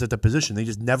plan was at the position. They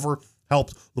just never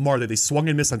helped Lamar. They swung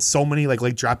and missed on so many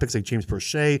late draft picks like James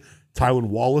Prochet, Tylan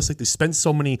Wallace. Like they spent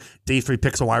so many day 3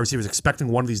 picks on wide receivers expecting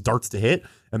one of these darts to hit,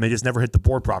 and they just never hit the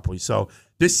board properly. So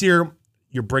this year,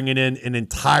 you're bringing in an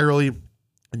entirely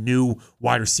new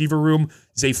wide receiver room.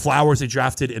 Zay Flowers they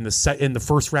drafted in the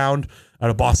 1st round out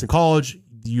of Boston College.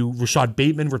 Rashad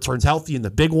Bateman returns healthy in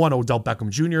the big one. Odell Beckham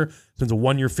Jr. It's a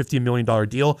 1-year, $50 million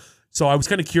deal. So I was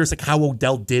kind of curious how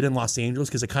Odell did in Los Angeles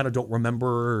because I kind of don't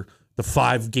remember the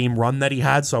 5-game run that he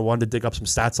had. So I wanted to dig up some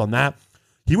stats on that.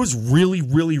 He was really,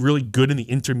 really, really good in the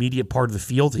intermediate part of the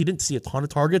field. He didn't see a ton of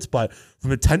targets, but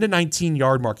from the 10 to 19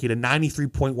 yard mark, he had a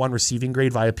 93.1 receiving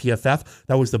grade via PFF.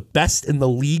 That was the best in the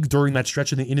league during that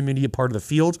stretch in the intermediate part of the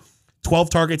field.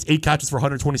 12 targets, 8 catches for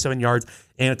 127 yards,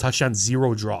 and a touchdown,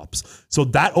 0 drops. So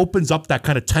that opens up that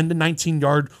kind of 10 to 19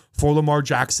 yard for Lamar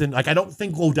Jackson. Like, I don't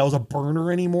think Odell's a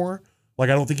burner anymore.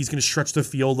 Like, I don't think he's going to stretch the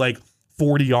field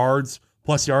 40 yards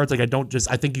plus yards. I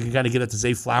think you can kind of get it to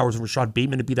Zay Flowers and Rashad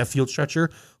Bateman to be that field stretcher.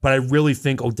 But I really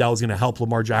think Odell is going to help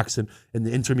Lamar Jackson in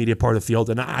the intermediate part of the field.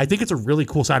 And I think it's a really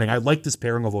cool signing. I like this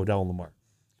pairing of Odell and Lamar.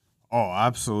 Oh,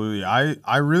 absolutely.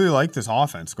 I really like this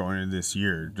offense going into this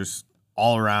year. Just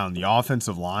all around the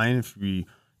offensive line, if we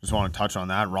just want to touch on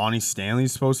that, Ronnie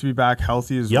Stanley's supposed to be back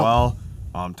healthy as well.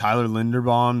 Tyler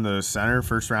Linderbaum, the center,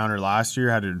 1st rounder last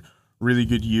year, had a really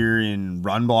good year in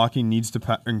run blocking, needs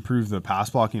to improve the pass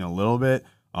blocking a little bit.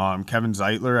 Kevin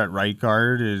Zeitler at right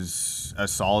guard is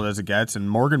as solid as it gets, and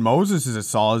Morgan Moses is as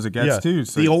solid as it gets too.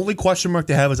 So the only question mark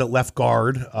they have is at left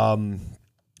guard.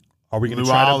 Are we going to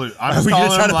try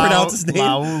to pronounce his name?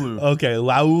 Laulu. Okay,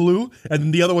 Laulu. And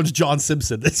then the other one's John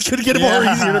Simpson. It's going to get more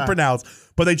easier to pronounce.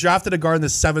 But they drafted a guard in the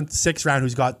 6th round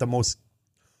who's got the most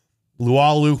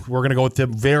Lualu. We're going to go with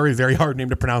him. Very, very hard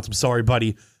name to pronounce. I'm sorry,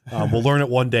 buddy. We'll learn it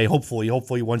one day, hopefully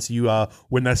once you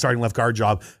win that starting left guard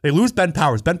job. They lose Ben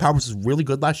Powers. Ben Powers was really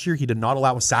good last year. He did not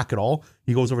allow a sack at all.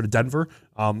 He goes over to Denver.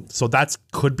 So that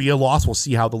could be a loss. We'll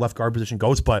see how the left guard position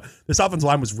goes. But this offensive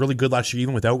line was really good last year,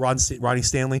 even without Ronnie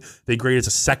Stanley. They graded as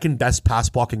a 2nd best pass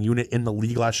blocking unit in the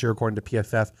league last year, according to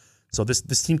PFF. So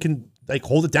this team can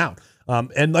hold it down.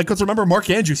 And let's remember Mark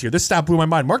Andrews here. This stat blew my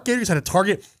mind. Mark Andrews had a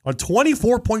target on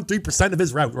 24.3% of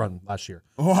his route run last year.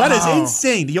 Wow. That is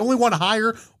insane. The only one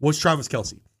higher was Travis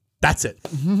Kelce. That's it.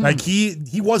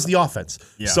 He was the offense.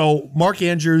 Yeah. So Mark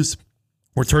Andrews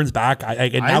returns back.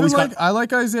 I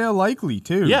like Isaiah Likely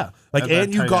too. Yeah.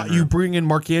 And you bring in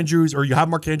Mark Andrews, or you have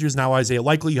Mark Andrews, now Isaiah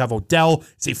Likely, you have Odell,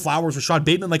 Zay Flowers, Rashad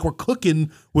Bateman. We're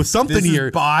cooking with something here. This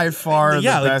is by far the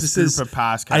best group of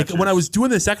pass catchers. When I was doing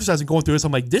this exercise and going through this,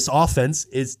 I'm like, this offense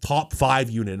is top 5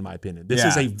 unit in my opinion. This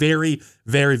is a very,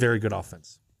 very, very good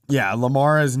offense. Yeah,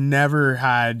 Lamar has never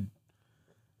had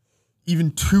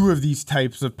even two of these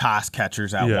types of pass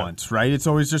catchers at once, right? It's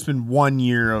always just been 1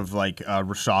 year of like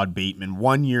Rashad Bateman,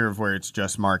 1 year of where it's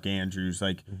just Mark Andrews.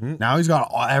 Like now he's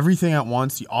got everything at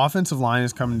once. The offensive line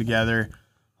is coming together.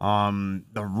 The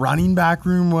running back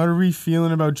room, what are we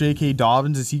feeling about J.K.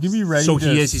 Dobbins? Is he going to be ready? So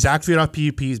he is. He's activated off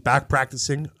PUP. He's back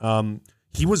practicing.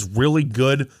 He was really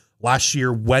good last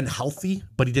year when healthy,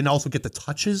 but he didn't also get the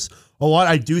touches a lot.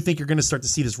 I do think you're going to start to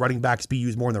see this running backs be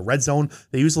used more in the red zone.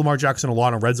 They use Lamar Jackson a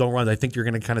lot on red zone runs. I think you're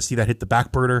going to kind of see that hit the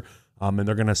back burner, and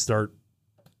they're going to start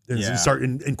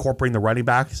incorporating the running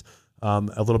backs a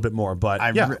little bit more. But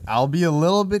I'll be a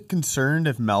little bit concerned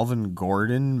if Melvin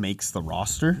Gordon makes the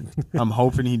roster. I'm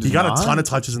hoping he does. He got a ton of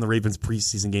touches in the Ravens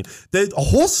preseason game. The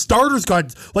whole starters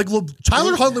got like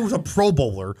Tyler Huntley was a Pro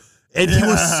Bowler. And he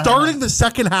was starting the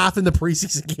second half in the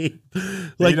preseason game.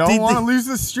 Like, they don't want to lose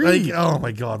the streak. Like, oh,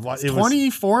 my God. It's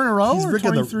 24 in a row or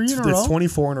 23 in a row? It's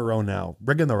 24 in a row now.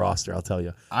 Rigging the roster, I'll tell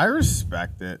you. I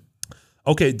respect it.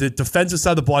 Okay, the defensive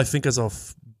side of the ball, I think, has a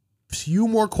few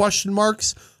more question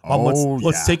marks.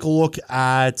 Let's take a look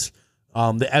at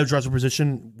the edge rusher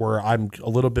position, where I'm a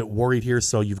little bit worried here.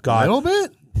 So you've got... A little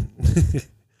bit?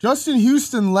 Justin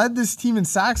Houston led this team in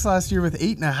sacks last year with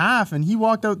 8.5, and he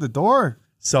walked out the door.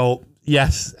 So,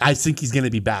 yes, I think he's going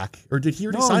to be back. Or did he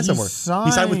already sign somewhere?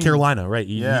 He signed with Carolina, right?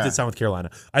 He did sign with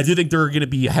Carolina. I do think they're going to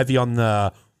be heavy on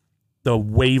the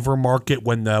waiver market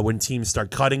when teams start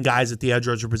cutting guys at the edge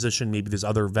rusher position. Maybe there's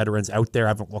other veterans out there. I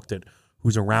haven't looked at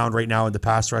who's around right now in the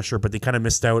pass rusher, but they kind of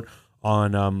missed out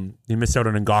on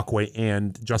Ngakoue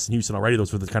and Justin Houston already.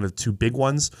 Those were the kind of two big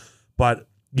ones. But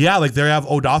yeah, like they have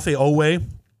Odafe Owe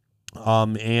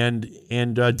and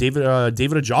David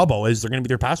Ajabo is they're going to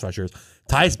be their pass rushers.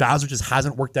 Tyus Bowser just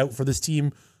hasn't worked out for this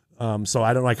team. So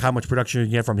I don't like how much production you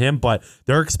can get from him, but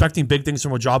they're expecting big things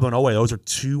from Ajabo and Owe. Those are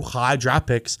two high draft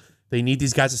picks. They need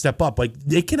these guys to step up. Like,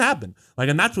 it can happen. Like,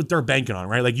 and that's what they're banking on,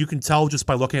 right? Like, you can tell just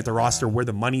by looking at the roster where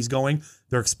the money's going.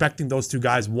 They're expecting those two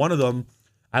guys. One of them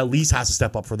at least has to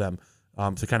step up for them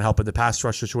to kind of help in the pass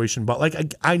rush situation. But, like,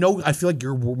 I feel like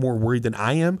you're more worried than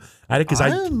I am at it because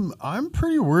I'm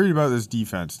pretty worried about this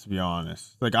defense, to be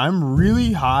honest. Like, I'm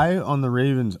really high on the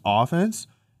Ravens offense,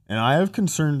 and I have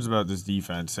concerns about this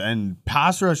defense. And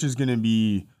pass rush is going to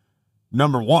be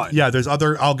number one. Yeah, there's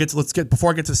other. Before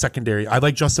I get to the secondary, I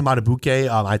like Justin Matabuke.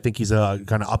 I think he's a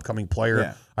kind of upcoming player.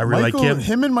 Yeah. I really like him.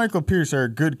 Him and Michael Pierce are a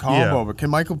good combo, but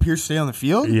can Michael Pierce stay on the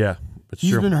field? Yeah,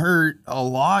 he's been hurt a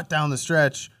lot down the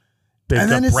stretch. They've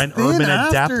got Brent Urban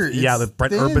at depth. Yeah, the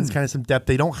Brent Urban's kind of some depth.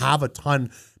 They don't have a ton,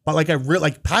 but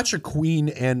like Patrick Queen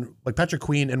and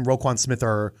Roquan Smith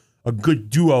are a good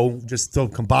duo just still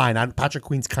combined. Patrick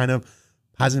Queen's kind of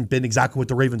hasn't been exactly what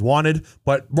the Ravens wanted,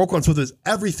 but Roquan Smith is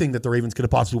everything that the Ravens could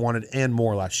have possibly wanted and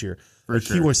more last year.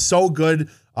 He was so good.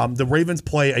 The Ravens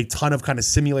play a ton of kind of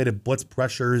simulated blitz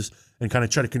pressures and kind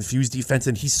of try to confuse defense,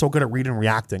 and he's so good at reading and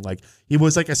reacting. Like, he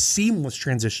was like a seamless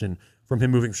transition from him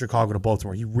moving from Chicago to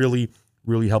Baltimore. He really,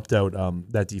 really helped out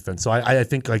that defense. So I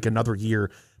think like another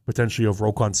year potentially of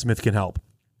Roquan Smith can help.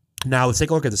 Now let's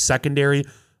take a look at the secondary.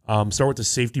 Start with the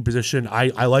safety position.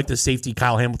 I like the safety,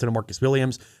 Kyle Hamilton and Marcus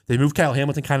Williams. They moved Kyle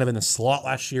Hamilton kind of in the slot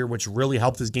last year, which really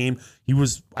helped his game. He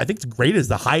was, I think, great as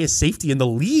the highest safety in the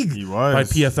league by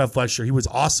PFF last year. He was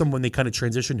awesome when they kind of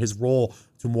transitioned his role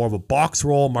to more of a box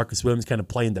role. Marcus Williams kind of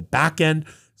play in the back end.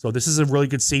 So this is a really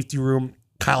good safety room.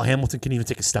 Kyle Hamilton can even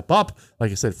take a step up.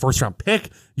 Like I said, first round pick.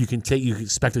 You can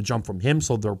expect a jump from him,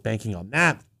 so they're banking on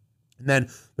that. And then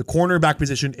the cornerback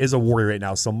position is a worry right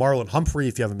now. So Marlon Humphrey,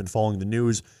 if you haven't been following the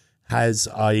news, has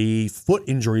a foot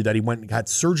injury that he went and got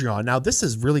surgery on. Now, this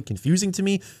is really confusing to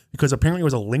me because apparently it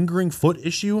was a lingering foot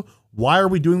issue. Why are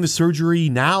we doing the surgery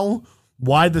now?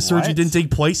 Why the surgery didn't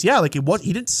take place? Yeah, like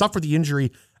he didn't suffer the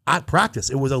injury at practice.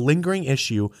 It was a lingering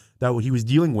issue that he was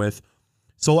dealing with.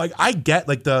 So, like, I get,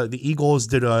 like, the Eagles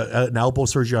did an elbow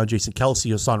surgery on Jason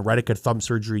Kelce. Hassan Reddick had thumb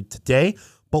surgery today.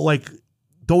 But, like,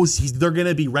 they're going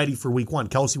to be ready for week one.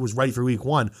 Kelce was ready for week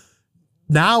one.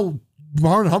 Now,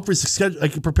 Marlon Humphrey's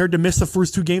prepared to miss the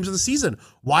first 2 games of the season.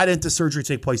 Why didn't the surgery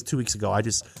take place 2 weeks ago?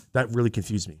 That really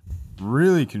confused me.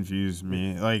 Really confused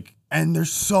me. Like, and they're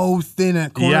so thin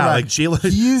at cornerback. Yeah, like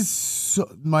Jalen. He is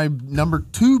my number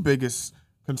 2 biggest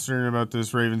concern about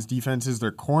this Ravens defense is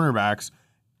their cornerbacks.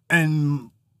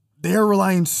 And they're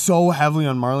relying so heavily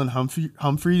on Marlon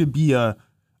Humphrey to be a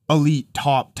elite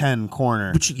top 10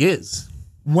 corner. Which he is.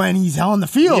 When he's on the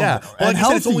field. Yeah. Well, like I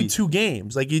said, it's only 2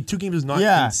 games. Like, 2 games is not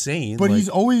insane. But he's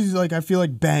always, like, I feel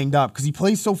like banged up because he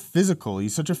plays so physical.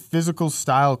 He's such a physical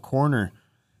style corner.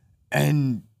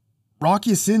 And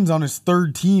Rocky Sin's on his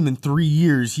 3rd team in 3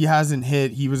 years. He hasn't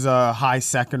hit. He was a high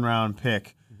 2nd round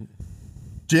pick.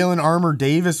 Jalen Armour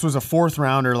Davis was a 4th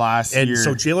rounder last year. And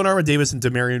so Jalen Armour Davis and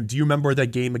Demarion, do you remember that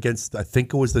game against, I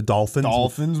think it was the Dolphins?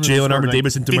 Jalen Armour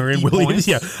Davis and Demarion Williams.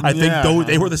 Yeah, I think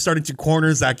they were the starting 2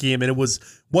 corners that game, and it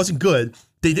wasn't good.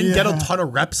 They didn't get a ton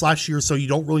of reps last year, so you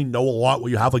don't really know a lot what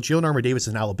you have. Like Jalen Armour Davis is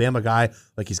an Alabama guy.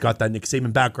 Like he's got that Nick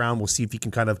Saban background. We'll see if he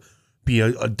can kind of be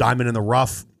a diamond in the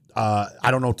rough.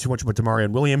 I don't know too much about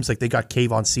Demarion Williams. Like they got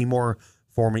Kayvon Seymour,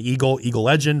 former Eagle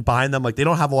legend behind them. Like they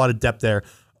don't have a lot of depth there.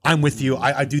 I'm with you.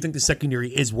 I do think the secondary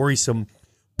is worrisome.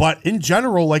 But in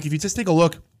general, like if you just take a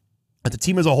look at the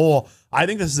team as a whole, I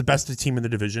think this is the best team in the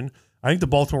division. I think the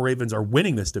Baltimore Ravens are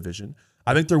winning this division.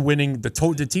 I think they're winning. The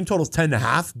team total is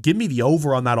 10.5. Give me the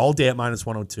over on that all day at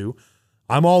 -102.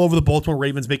 I'm all over the Baltimore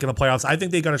Ravens making the playoffs. I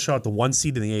think they got a shot at the 1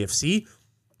 seed in the AFC.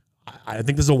 I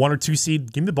think this is a 1 or 2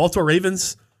 seed. Give me the Baltimore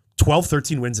Ravens. 12,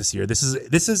 13 wins this year. This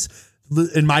is,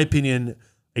 in my opinion,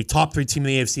 a top 3 team in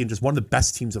the AFC and just one of the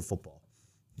best teams of football.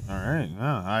 All right.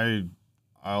 No,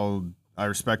 I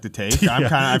respect the take.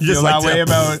 I feel that way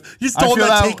about. You just told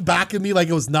that take back at me like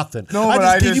it was nothing. No, I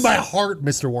just gave you my heart,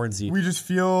 Mr. Warrensy. We just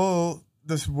feel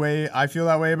this way. I feel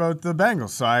that way about the Bengals,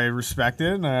 so I respect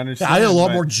it and I understand. Yeah, I had a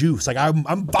lot more juice. Like I'm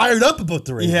fired up about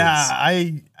the Ravens. Yeah,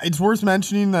 it's worth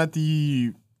mentioning that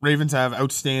the Ravens have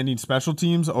outstanding special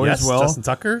teams always will. Justin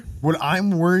Tucker. What I'm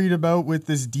worried about with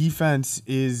this defense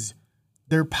is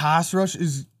their pass rush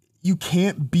is. You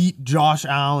can't beat Josh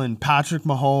Allen, Patrick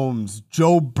Mahomes,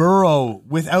 Joe Burrow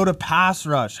without a pass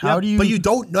rush. How do you? But you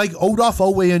don't like Odoff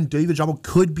Oweh and David Njoku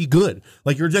could be good.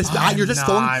 Like you're just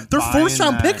throwing. They're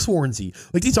 1st-round picks, Warrensy.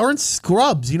 Like these aren't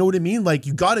scrubs. You know what I mean? Like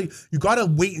you gotta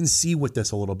wait and see with this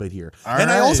a little bit here.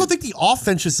 I also think the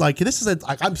offense is like this is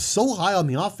I'm so high on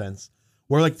the offense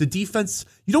where like the defense.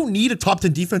 You don't need a top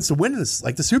 10 defense to win this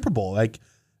like the Super Bowl. Like.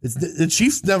 The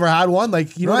Chiefs never had one.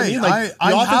 Like, you know what I mean? Like,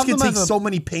 the offense can take so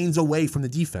many pains away from the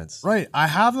defense. Right. I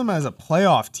have them as a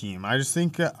playoff team. I just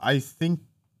think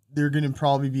they're going to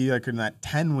probably be like in that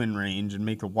 10-win range and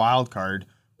make a wild card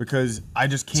because I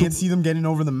just can't see them getting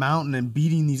over the mountain and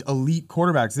beating these elite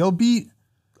quarterbacks. They'll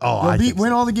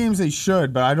win all the games they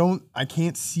should, but I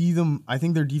can't see them. I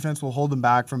think their defense will hold them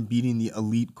back from beating the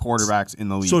elite quarterbacks in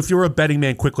the league. So if you're a betting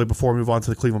man, quickly before we move on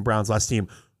to the Cleveland Browns last team,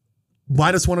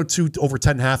 -102 over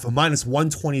 10.5, a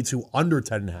 -122 under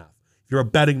 10.5. If you're a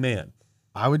betting man,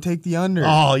 I would take the under.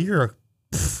 Oh, you're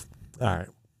all right.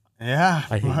 Yeah.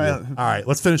 I hate you. All right,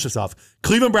 let's finish this off.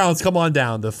 Cleveland Browns, come on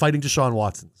down. The Fighting Deshaun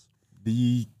Watsons.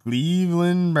 The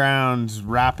Cleveland Browns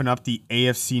wrapping up the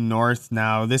AFC North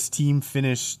now. This team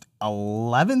finished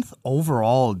 11th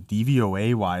overall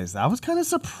DVOA-wise. That was kind of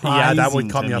surprising. Yeah, that would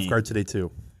caught me off guard today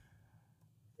too.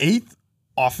 8th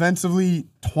offensively,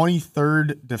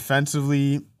 23rd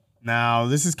defensively. Now,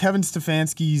 this is Kevin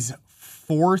Stefanski's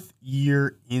 4th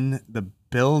year in the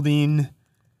building.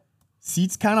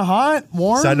 Seat's kind of hot,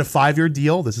 warm. Signed a 5-year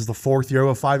deal. This is the 4th year of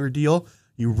a 5-year deal.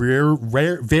 You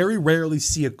very rarely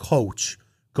see a coach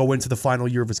go into the final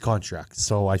year of his contract.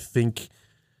 So I don't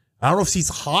know if Seat's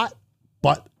hot,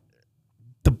 but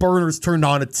the burners turned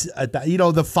on.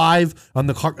 The 5 on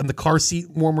the car seat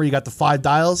warmer. You got the 5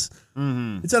 dials.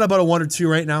 Mm-hmm. It's at about a 1 or 2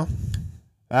 right now.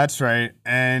 That's right.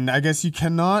 And I guess you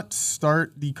cannot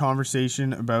start the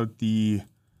conversation about the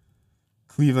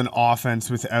Cleveland offense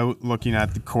without looking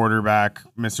at the quarterback,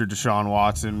 Mr. Deshaun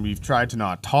Watson. We've tried to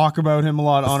not talk about him a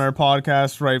lot on our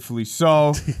podcast, rightfully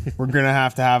so. We're going to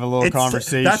have a little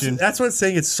conversation. That's what I'm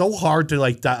saying. It's so hard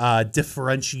to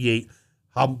differentiate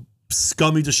how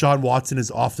scummy Deshaun Watson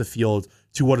is off the field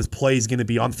to what his play is going to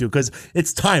be on the field because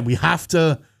it's time. We have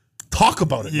to talk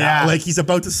about it now. Like he's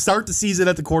about to start the season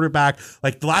at the quarterback.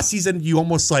 Like the last season, you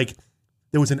almost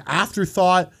there was an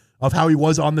afterthought of how he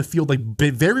was on the field. Like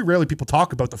very rarely people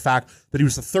talk about the fact that he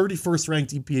was the 31st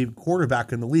ranked EPA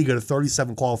quarterback in the league out of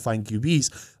 37 qualifying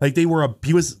QBs. Like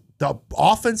the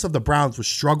offense of the Browns was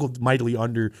struggled mightily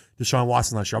under Deshaun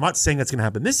Watson last year. I'm not saying that's going to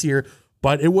happen this year,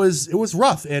 but it was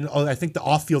rough. And I think the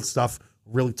off-field stuff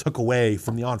really took away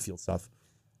from the on-field stuff.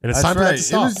 And it's time for that to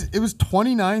stop. It was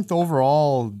 29th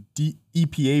overall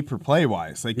EPA per play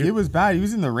wise. It was bad. He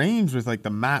was in the range with the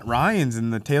Matt Ryans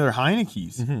and the Taylor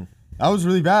Heineke's. Mm-hmm. That was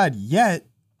really bad. Yet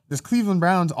this Cleveland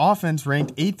Browns offense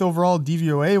ranked 8th overall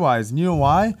DVOA wise. And you know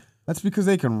why? That's because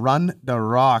they can run the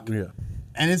rock. Yeah.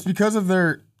 And it's because of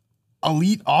their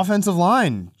elite offensive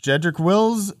line. Jedrick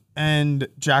Wills and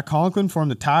Jack Conklin form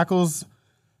the tackles.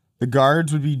 The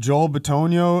guards would be Joel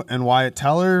Bitonio and Wyatt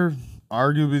Teller,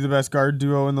 arguably the best guard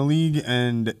duo in the league.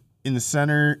 And in the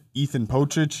center, Ethan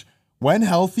Pochich. When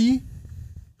healthy,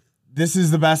 this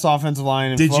is the best offensive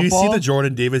line in football. Did you see the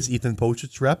Jordan Davis Ethan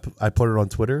Pochich rep? I put it on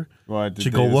Twitter. What,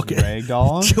 go look at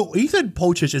Ethan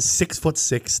Pochich is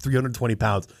 6'6", 320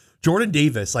 pounds. Jordan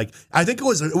Davis, like, I think it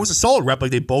was a solid rep.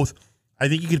 Like, they both, I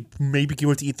think you could maybe give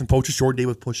it to Ethan Poaches. Jordan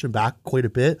Davis pushed him back quite a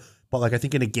bit. But, like, I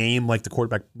think in a game, like, the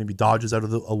quarterback maybe dodges out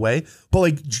of the way. But,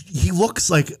 like, he looks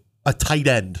like a tight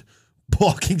end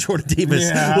blocking Jordan Davis.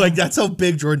 Yeah. Like, that's how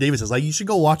big Jordan Davis is. Like, you should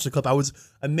go watch the clip. I was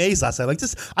amazed last night. Like,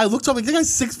 I looked up, like, the guy's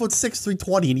 6'6",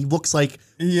 320, and he looks like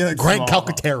Grant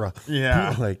Calcaterra.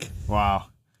 Yeah. Like, wow.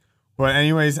 But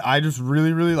anyways, I just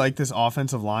really, really like this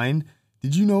offensive line.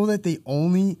 Did you know that they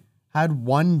only had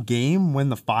one game when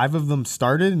the 5 of them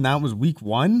started, and that was week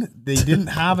 1? They didn't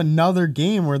have another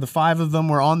game where the 5 of them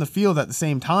were on the field at the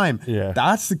same time. Yeah.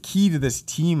 That's the key to this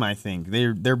team, I think.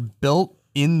 They're built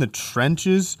in the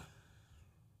trenches.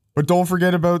 But don't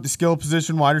forget about the skill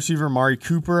position wide receiver, Amari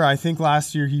Cooper. I think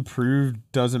last year he proved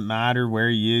doesn't matter where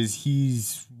he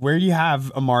is. Where do you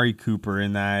have Amari Cooper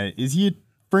in that? Is he a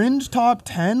fringe top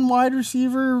 10 wide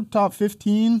receiver, top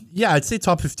 15? yeah, I'd say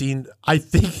top 15. I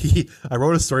think I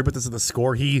wrote a story about this in the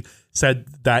Score. He said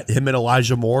that him and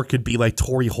Elijah Moore could be like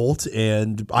Torrey Holt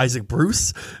and Isaac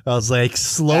Bruce. I was like,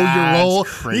 slow your roll.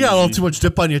 Crazy. You got a little too much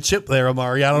dip on your chip there,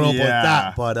 Amari. I don't know about that,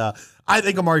 Yeah. but I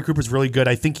think Amari Cooper's really good.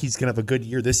 I think he's going to have a good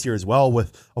year this year as well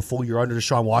with a full year under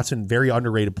Deshaun Watson. Very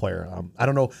underrated player. I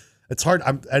don't know. It's hard.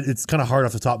 It's kind of hard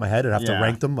off the top of my head. I'd have to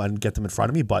rank them and get them in front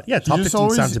of me. But yeah, top 15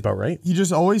 sounds about right. He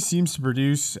just always seems to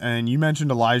produce. And you mentioned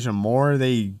Elijah Moore.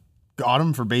 They got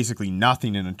him for basically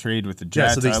nothing in a trade with the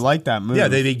Jets. I like that move. Yeah,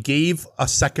 they gave a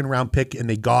 2nd round pick and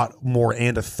they got Moore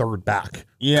and a 3rd back.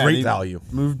 Yeah, great value.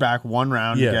 Moved back 1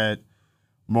 round to get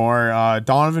more.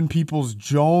 Donovan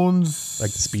Peoples-Jones,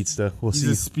 Like the speedster. We'll he's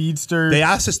see. a speedster. They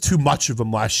asked us too much of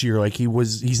him last year. Like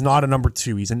he's not a number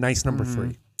 2. He's a nice number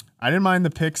 3. I didn't mind the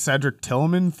pick. Cedric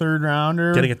Tillman, 3rd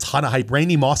rounder. Getting a ton of hype.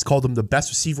 Randy Moss called him the best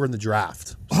receiver in the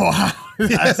draft. Wow,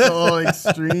 that's a little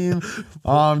extreme.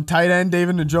 Tight end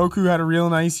David Njoku had a real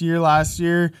nice year last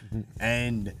year.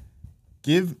 And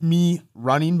give me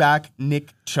running back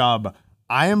Nick Chubb.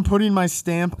 I am putting my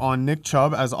stamp on Nick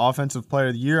Chubb as Offensive Player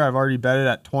of the Year. I've already bet it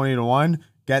at 20-1.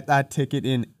 Get that ticket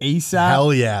in ASAP.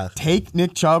 Hell yeah. Take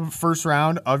Nick Chubb 1st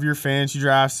round of your fantasy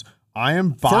drafts. I am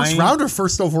buying 1st round or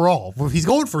 1st overall? Well, he's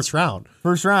going 1st round.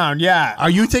 1st round, yeah. Are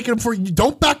you taking him for?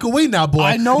 Don't back away now, boy.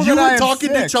 I know you that I were have talking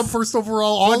 6. Nick Chubb 1st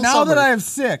overall all But now summer. that I have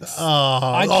 6,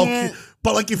 I can't. Okay.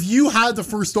 But like, if you had the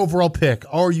 1st overall pick,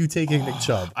 are you taking Nick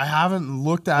Chubb? I haven't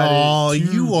looked at it. Oh, too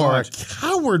you are much. a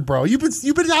coward, bro. You've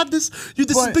been having this.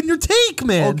 This has been your take,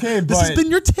 man. Okay, this has but- been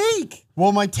your take.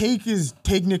 Well, my take is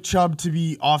take Nick Chubb to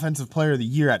be Offensive Player of the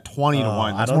Year at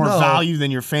 20-1. That's don't more know. value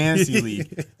than your fantasy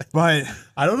league. But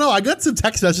I don't know. I got some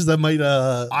text messages that might.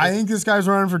 I think this guy's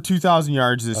running for 2,000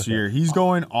 yards this year. He's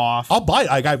going off. I'll buy it.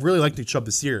 I really like Nick Chubb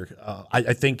this year.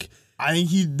 I think.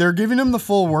 They're giving him the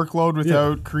full workload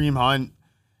without Kareem Hunt.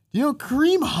 You know,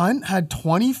 Kareem Hunt had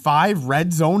 25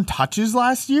 red zone touches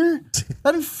last year.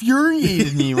 That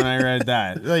infuriated me when I read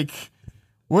that. Like,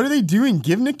 what are they doing?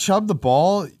 Give Nick Chubb the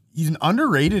ball. He's an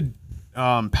underrated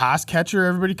pass catcher.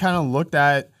 Everybody kind of looked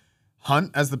at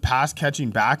Hunt as the pass catching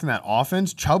back in that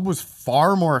offense. Chubb was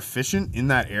far more efficient in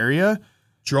that area.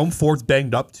 Jerome Ford's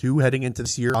banged up too heading into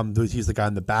this year. He's the guy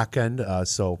in the back end.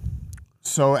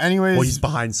 So anyways, he's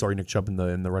behind. Sorry, Nick Chubb in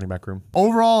the running back room.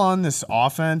 Overall on this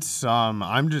offense,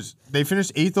 they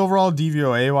finished 8th overall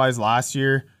DVOA wise last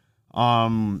year.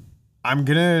 I'm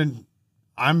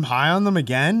high on them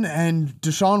again. And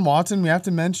Deshaun Watson, we have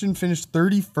to mention, finished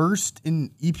 31st in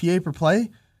EPA per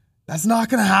play. That's not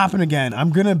going to happen again.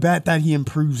 I'm going to bet that he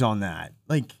improves on that.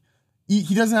 Like,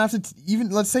 he doesn't have to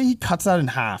even, let's say he cuts that in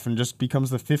half and just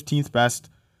becomes the 15th best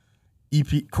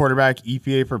quarterback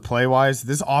EPA per play wise.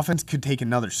 This offense could take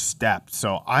another step.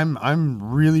 So I'm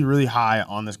really, really high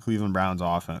on this Cleveland Browns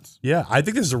offense. Yeah, I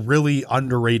think this is a really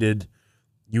underrated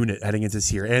unit heading into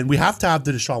this year. And we have to have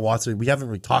the Deshaun Watson. We haven't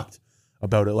really talked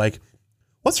about it. Like,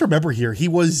 let's remember here, he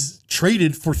was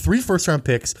traded for 3 first-round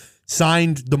picks,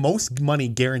 signed the most money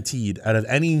guaranteed out of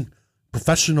any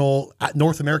professional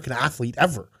North American athlete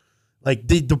ever. Like,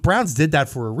 the Browns did that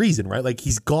for a reason, right? Like,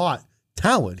 he's got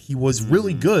talent. He was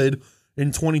really good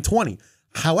in 2020.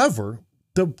 However,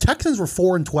 the Texans were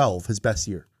 4-12 his best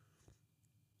year.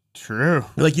 True.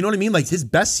 Like, you know what I mean? Like, his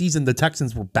best season, the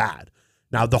Texans were bad.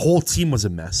 Now, the whole team was a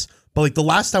mess. But, like, the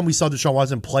last time we saw Deshaun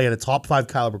Watson play at a top 5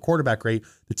 caliber quarterback rate,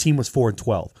 the team was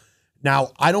 4-12.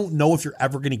 Now, I don't know if you're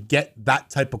ever going to get that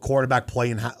type of quarterback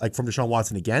play like from Deshaun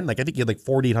Watson again. Like, I think he had like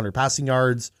 4,800 passing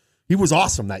yards. He was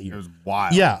awesome that year. It was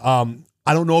wild. Yeah.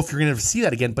 I don't know if you're going to see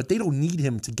that again, but they don't need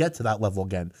him to get to that level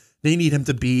again. They need him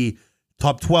to be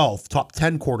top 12, top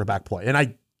 10 quarterback play. And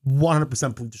I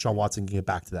 100% believe Deshaun Watson can get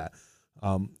back to that.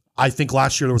 I think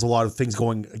last year there was a lot of things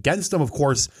going against him. Of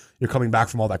course, you're coming back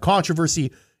from all that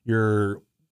controversy. You're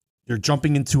You're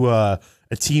jumping into a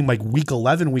team like week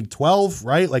 11, week 12,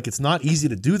 right? Like it's not easy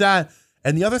to do that.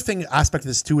 And the other aspect of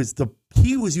this too is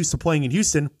he was used to playing in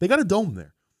Houston. They got a dome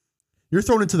there. You're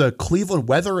thrown into the Cleveland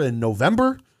weather in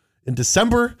November, in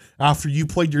December, after you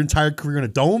played your entire career in a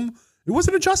dome. It was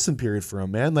an adjustment period for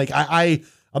him, man. Like I'm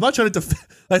not trying to that's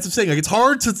what I'm saying. Like it's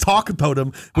hard to talk about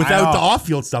him without the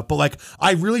off-field stuff. But like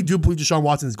I really do believe Deshaun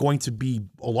Watson is going to be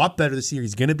a lot better this year.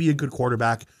 He's going to be a good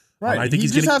quarterback. Right. I think he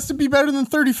just has to be better than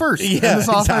 31st. Yeah, and this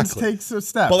offense takes a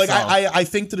step. But like I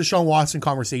think the Deshaun Watson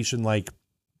conversation, like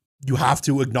you have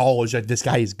to acknowledge that this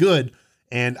guy is good.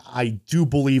 And I do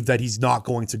believe that he's not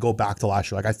going to go back to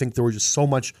last year. Like I think there were just so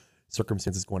much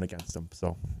circumstances going against him.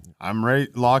 So I'm right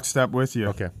lockstep with you.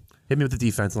 Okay. Hit me with the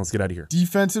defense and let's get out of here.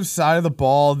 Defensive side of the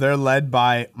ball, they're led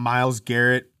by Myles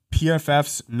Garrett,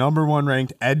 PFF's #1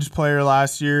 ranked edge player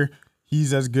last year.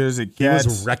 He's as good as it gets. He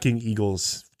was wrecking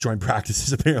Eagles joint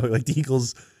practices apparently. Like the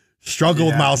Eagles struggle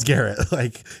with Myles Garrett.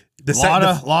 Like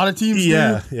a lot of teams.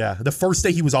 Yeah. The first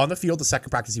day he was on the field, the second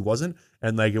practice he wasn't,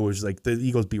 and like it was like the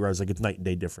Eagles beat was like it's night and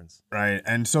day difference. Right,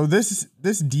 and so this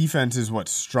defense is what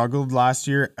struggled last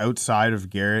year outside of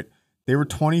Garrett. They were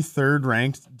 23rd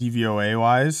ranked DVOA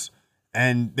wise,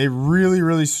 and they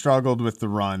really struggled with the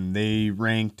run. They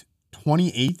ranked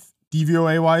 28th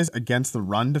DVOA wise against the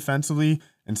run defensively.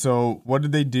 And so what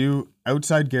did they do?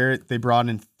 Outside Garrett, they brought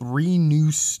in 3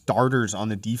 new starters on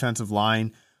the defensive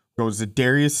line. Goes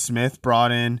Darius Smith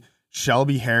brought in,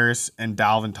 Shelby Harris, and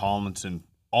Dalvin Tomlinson.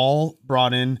 All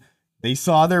brought in. They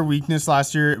saw their weakness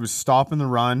last year. It was stopping the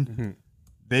run. Mm-hmm.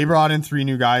 They brought in 3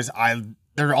 new guys.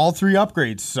 They're all 3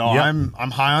 upgrades. So I'm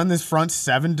high on this front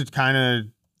 7 to kind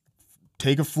of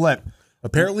take a flip.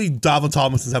 Apparently, Dalvin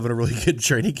Tomlinson's having a really good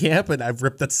training camp, and I've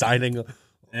ripped that signing.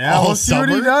 Yeah, we'll see what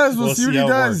he does. We'll see what he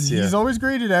does. He's always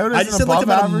graded out as I just didn't like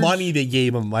the amount of money they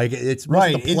gave him. Like it's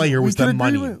right. The player was the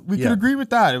money. We could agree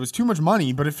with that. It was too much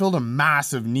money, but it filled a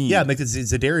massive need. Yeah, like it's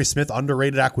a Darius Smith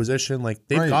underrated acquisition. Like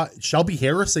they've got Shelby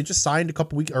Harris. They just signed a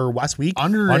couple weeks or last week.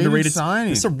 Underrated signing.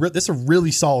 This is a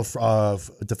really solid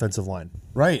defensive line.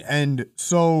 Right, and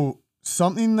so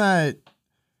something that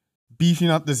beefing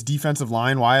up this defensive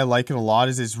line, why I like it a lot,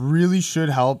 is it really should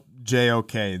help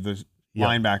JOK, the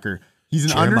linebacker. He's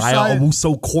an undersized.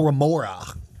 Owusu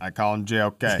Koromora. I call him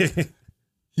JOK.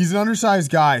 He's an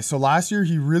undersized guy. So last year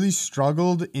he really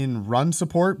struggled in run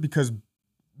support because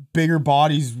bigger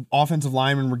bodies, offensive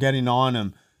linemen were getting on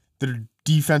him. The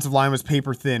defensive line was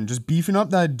paper thin. Just beefing up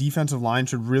that defensive line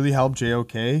should really help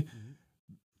JOK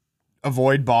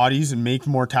avoid bodies and make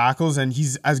more tackles. And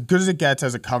he's as good as it gets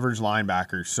as a coverage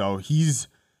linebacker. So he's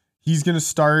going to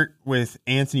start with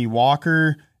Anthony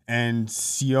Walker and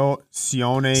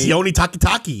Sione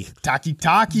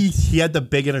Taki. He had the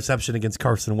big interception against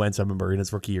Carson Wentz, I remember, in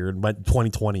his rookie year in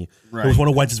 2020. Right. It was one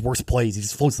of Wentz's worst plays. He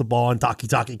just floats the ball, and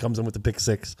Taki comes in with the pick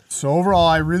 6. So overall,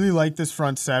 I really like this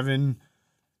front 7.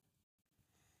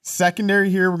 Secondary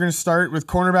here, we're going to start with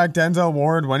cornerback Denzel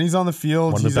Ward. When he's on the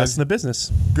field, one of the best in the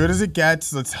business. Good as it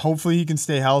gets. Hopefully he can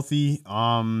stay healthy.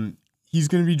 He's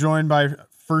going to be joined by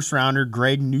first rounder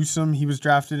Greg Newsome. He was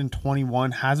drafted in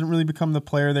 21. Hasn't really become the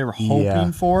player they were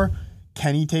hoping for.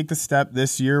 Can he take the step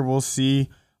this year? We'll see.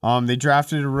 They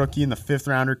drafted a rookie in the 5th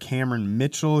rounder, Cameron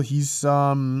Mitchell. He's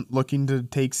looking to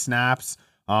take snaps.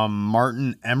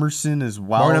 Martin Emerson as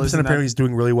well. Martin Emerson apparently is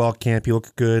doing really well at camp. He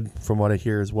looked good from what I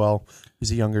hear as well.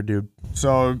 He's a younger dude.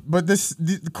 So, but the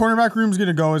cornerback room is going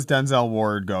to go as Denzel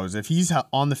Ward goes. If he's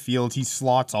on the field, he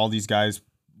slots all these guys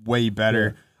way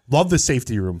better. Yeah. Love the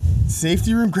safety room.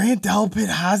 Grant Delpit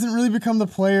hasn't really become the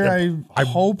player I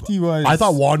hoped he was. I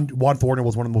thought Juan Thornton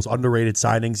was one of the most underrated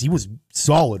signings. He was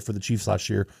solid for the Chiefs last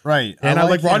year. Right. And I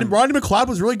like Rodney McLeod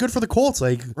was really good for the Colts.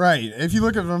 Like right. If you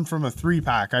look at him from a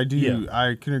 3-pack, I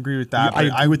can agree with that. I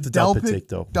agree with the Delpit take,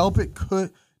 though. Delpit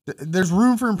could there's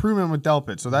room for improvement with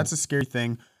Delpit, so that's a scary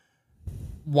thing.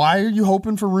 Why are you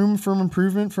hoping for room for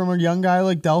improvement from a young guy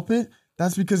like Delpit?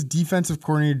 That's because defensive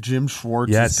coordinator Jim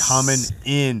Schwartz is coming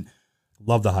in.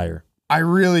 Love the hire. I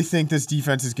really think this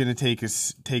defense is going to take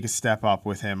a step up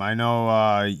with him. I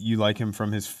know you like him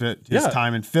from his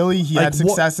time in Philly. He had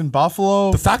success in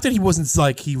Buffalo. The fact that he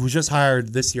wasn't he was just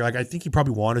hired this year. Like I think he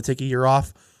probably wanted to take a year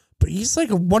off, but he's like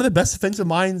one of the best defensive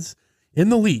minds in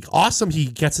the league. Awesome. He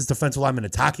gets his defensive lineman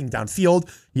attacking downfield.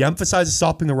 He emphasizes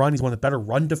stopping the run. He's one of the better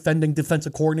run defending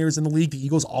defensive coordinators in the league. The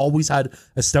Eagles always had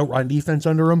a stout run defense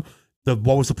under him.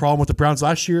 What was the problem with the Browns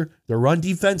last year? Their run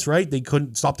defense, right? They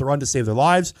couldn't stop the run to save their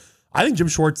lives. I think Jim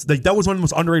Schwartz, that was one of the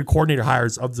most underrated coordinator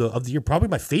hires of the year. Probably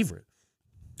my favorite.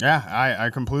 Yeah,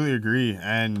 I completely agree.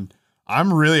 And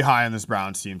I'm really high on this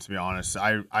Browns team, to be honest.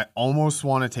 I almost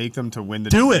want to take them to win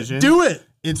the division. Do it.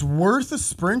 it's worth a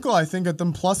sprinkle, I think, at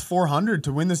them plus 400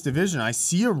 to win this division. I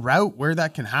see a route where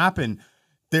that can happen.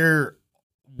 Their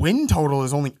win total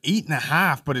is only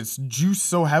 8.5, but it's juiced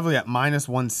so heavily at minus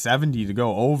 170 to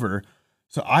go over.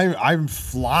 So I'm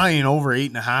flying over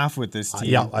 8.5 with this team.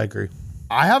 Yeah, I agree.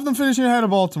 I have them finishing ahead of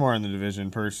Baltimore in the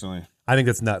division, personally. I think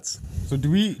that's nuts. So do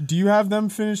you have them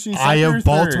finishing second I have or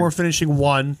Baltimore third? finishing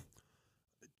 1,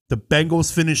 the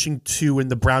Bengals finishing 2,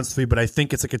 and the Browns 3, but I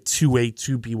think it's like a 2A,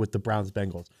 2B with the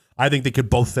Browns-Bengals. I think they could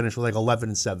both finish with like 11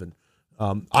 and 7.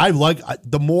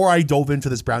 The more I dove into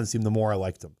this Browns team, the more I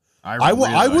liked them.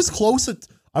 I was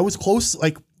close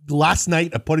like last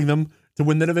night at putting them to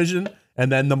win the division, and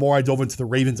then the more I dove into the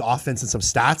Ravens offense and some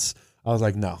stats, I was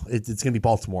like, no, it's going to be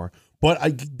Baltimore.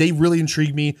 But they really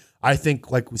intrigue me. I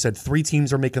think, like we said, 3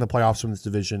 teams are making the playoffs from this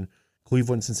division: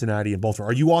 Cleveland, Cincinnati, and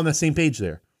Baltimore. Are you on the same page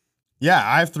there? Yeah,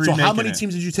 I have 3. So how many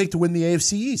teams did you take to win the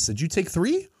AFC East? Did you take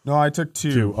 3? No, I took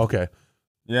 2. 2. Okay.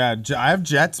 Yeah, I have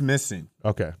Jets missing.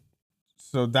 Okay.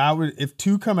 So that would, if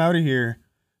 2 come out of here,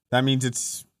 that means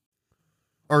it's,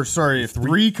 or sorry, if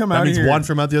 3 come out of here. That means 1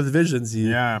 from out the other divisions.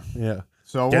 Yeah.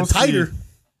 So Get we'll tighter. see.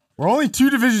 We're only 2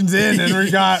 divisions in, and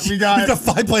we got 5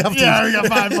 playoff teams. Yeah, we got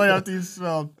 5 playoff teams.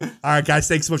 So. All right, guys,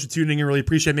 thanks so much for tuning in. Really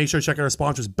appreciate it. Make sure to check out our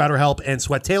sponsors, BetterHelp and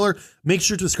Sweat Taylor. Make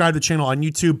sure to subscribe to the channel on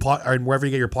YouTube and wherever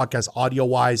you get your podcast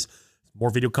audio-wise.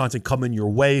 More video content coming your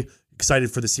way.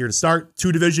 Excited for this year to start.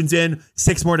 2 divisions in,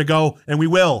 6 more to go, and we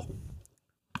will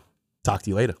talk to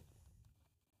you later.